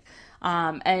fantastic.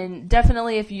 And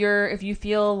definitely if you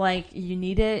feel like you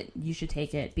need it, you should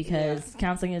take it because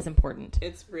counseling is important.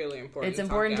 It's really important. It's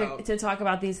important to talk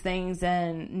about these things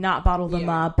and not bottle them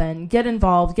up and get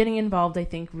involved. Getting involved, I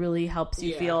think, really helps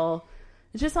you feel.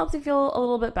 It just helps you feel a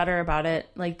little bit better about it.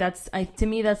 To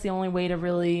me, that's the only way to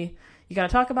really. You got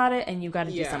to talk about it and you got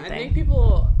to do something. I think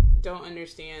people don't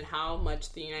understand how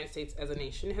much the United States as a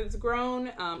nation has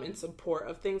grown in support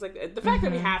of things like that. The fact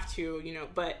that we have to,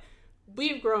 but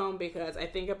we've grown because I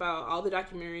think about all the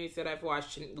documentaries that I've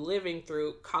watched living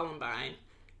through Columbine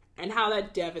and how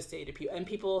that devastated people. And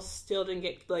people still didn't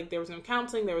get, there was no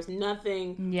counseling, there was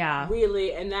nothing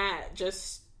really. And that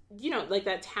just,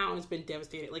 that town has been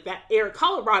devastated. That area,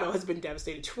 Colorado has been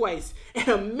devastated twice in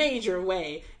a major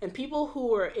way. And people who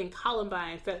were in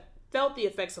Columbine felt the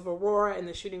effects of Aurora and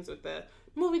the shootings with the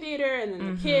movie theater and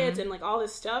then the kids and all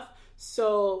this stuff.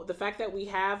 So the fact that we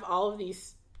have all of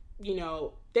these,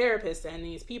 therapists and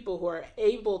these people who are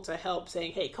able to help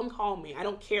saying, hey, come call me. I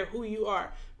don't care who you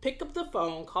are. Pick up the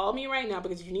phone, call me right now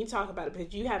because you need to talk about it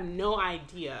because you have no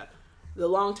idea the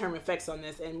long-term effects on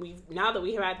this. And now that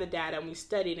we have had the data and we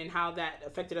studied and how that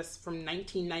affected us from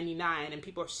 1999 and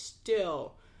people are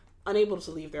still unable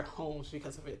to leave their homes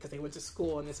because of it, because they went to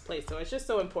school in this place. So it's just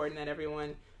so important that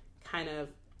everyone kind of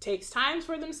takes times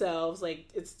for themselves.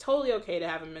 It's totally okay to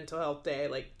have a mental health day.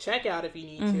 Check out if you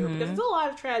need to, because it's a lot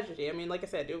of tragedy. I mean, like I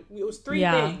said, it was three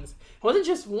things. It wasn't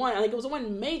just one. It was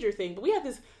one major thing, but we had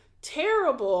this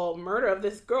terrible murder of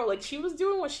this girl. She was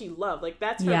doing what she loved.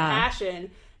 That's her passion.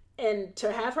 And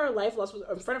to have her life lost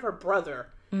in front of her brother,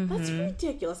 that's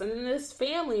ridiculous. And then this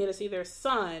family to see their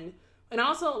son. And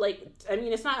also,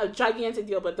 it's not a gigantic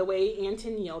deal, but the way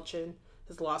Anton Yelchin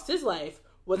has lost his life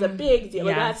was a big deal.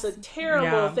 That's a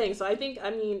terrible thing. So I think,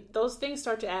 those things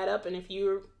start to add up. And if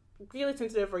you're really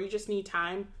sensitive or you just need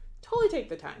time, totally take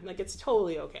the time. It's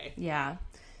totally okay. Yeah.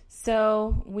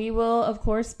 So we will, of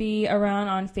course, be around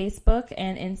on Facebook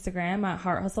and Instagram at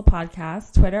Heart Hustle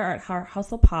Podcast, Twitter at Heart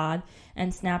Hustle Pod,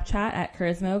 and Snapchat at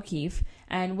Charisma O'Keefe.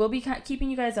 And we'll be keeping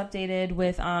you guys updated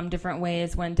with different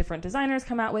ways when different designers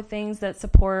come out with things that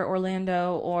support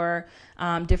Orlando or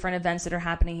different events that are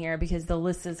happening here, because the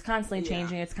list is constantly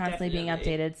changing. It's constantly being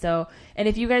updated. So, and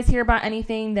if you guys hear about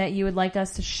anything that you would like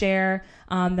us to share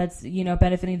that's,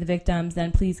 benefiting the victims,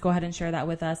 then please go ahead and share that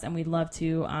with us. And we'd love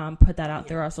to put that out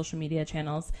through our social media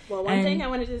channels. Well, one thing I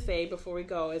wanted to say before we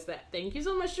go is that thank you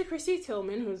so much to Chrissy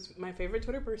Tillman, who's my favorite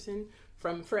Twitter person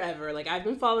from forever. I've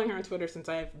been following her on Twitter since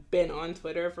I've been on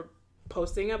Twitter, for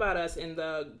posting about us in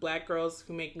the Black Girls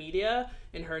Who Make Media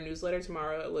in her newsletter,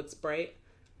 Tomorrow It Looks Bright.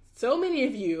 So many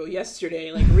of you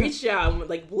yesterday reached out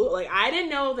and I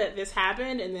didn't know that this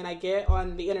happened, and then I get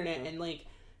on the internet and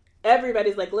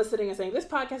everybody's listening and saying this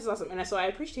podcast is awesome. And so I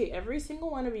appreciate every single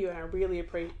one of you, and I really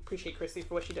appreciate Chrissy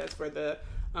for what she does for the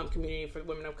community, for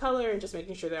women of color, and just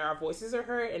making sure that our voices are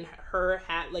heard, and her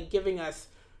giving us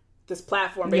this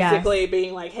platform, basically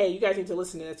being hey, you guys need to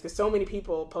listen to this, because so many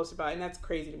people post about it, and that's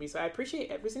crazy to me. So I appreciate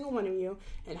every single one of you,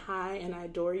 and and I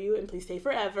adore you, and please stay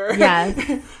forever.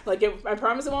 Yes. I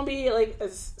promise it won't be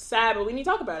as sad, but we need to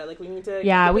talk about it. We need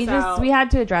to we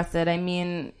had to address it. I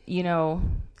mean,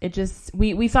 it just,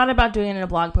 we thought about doing it in a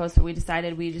blog post, but we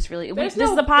decided this is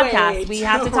a podcast. We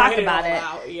have to talk about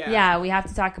it. Yeah, we have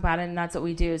to talk about it, and that's what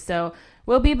we do. So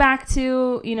we'll be back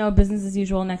to, business as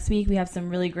usual next week. We have some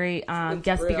really great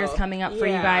guest speakers coming up for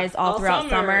you guys all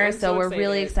throughout summer. So we're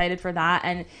really excited for that.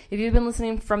 And if you've been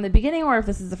listening from the beginning, or if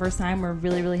this is the first time, we're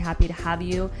really, really happy to have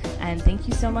you. And thank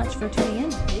you so much for tuning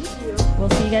in. Thank you. We'll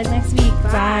see you guys next week.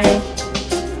 Bye.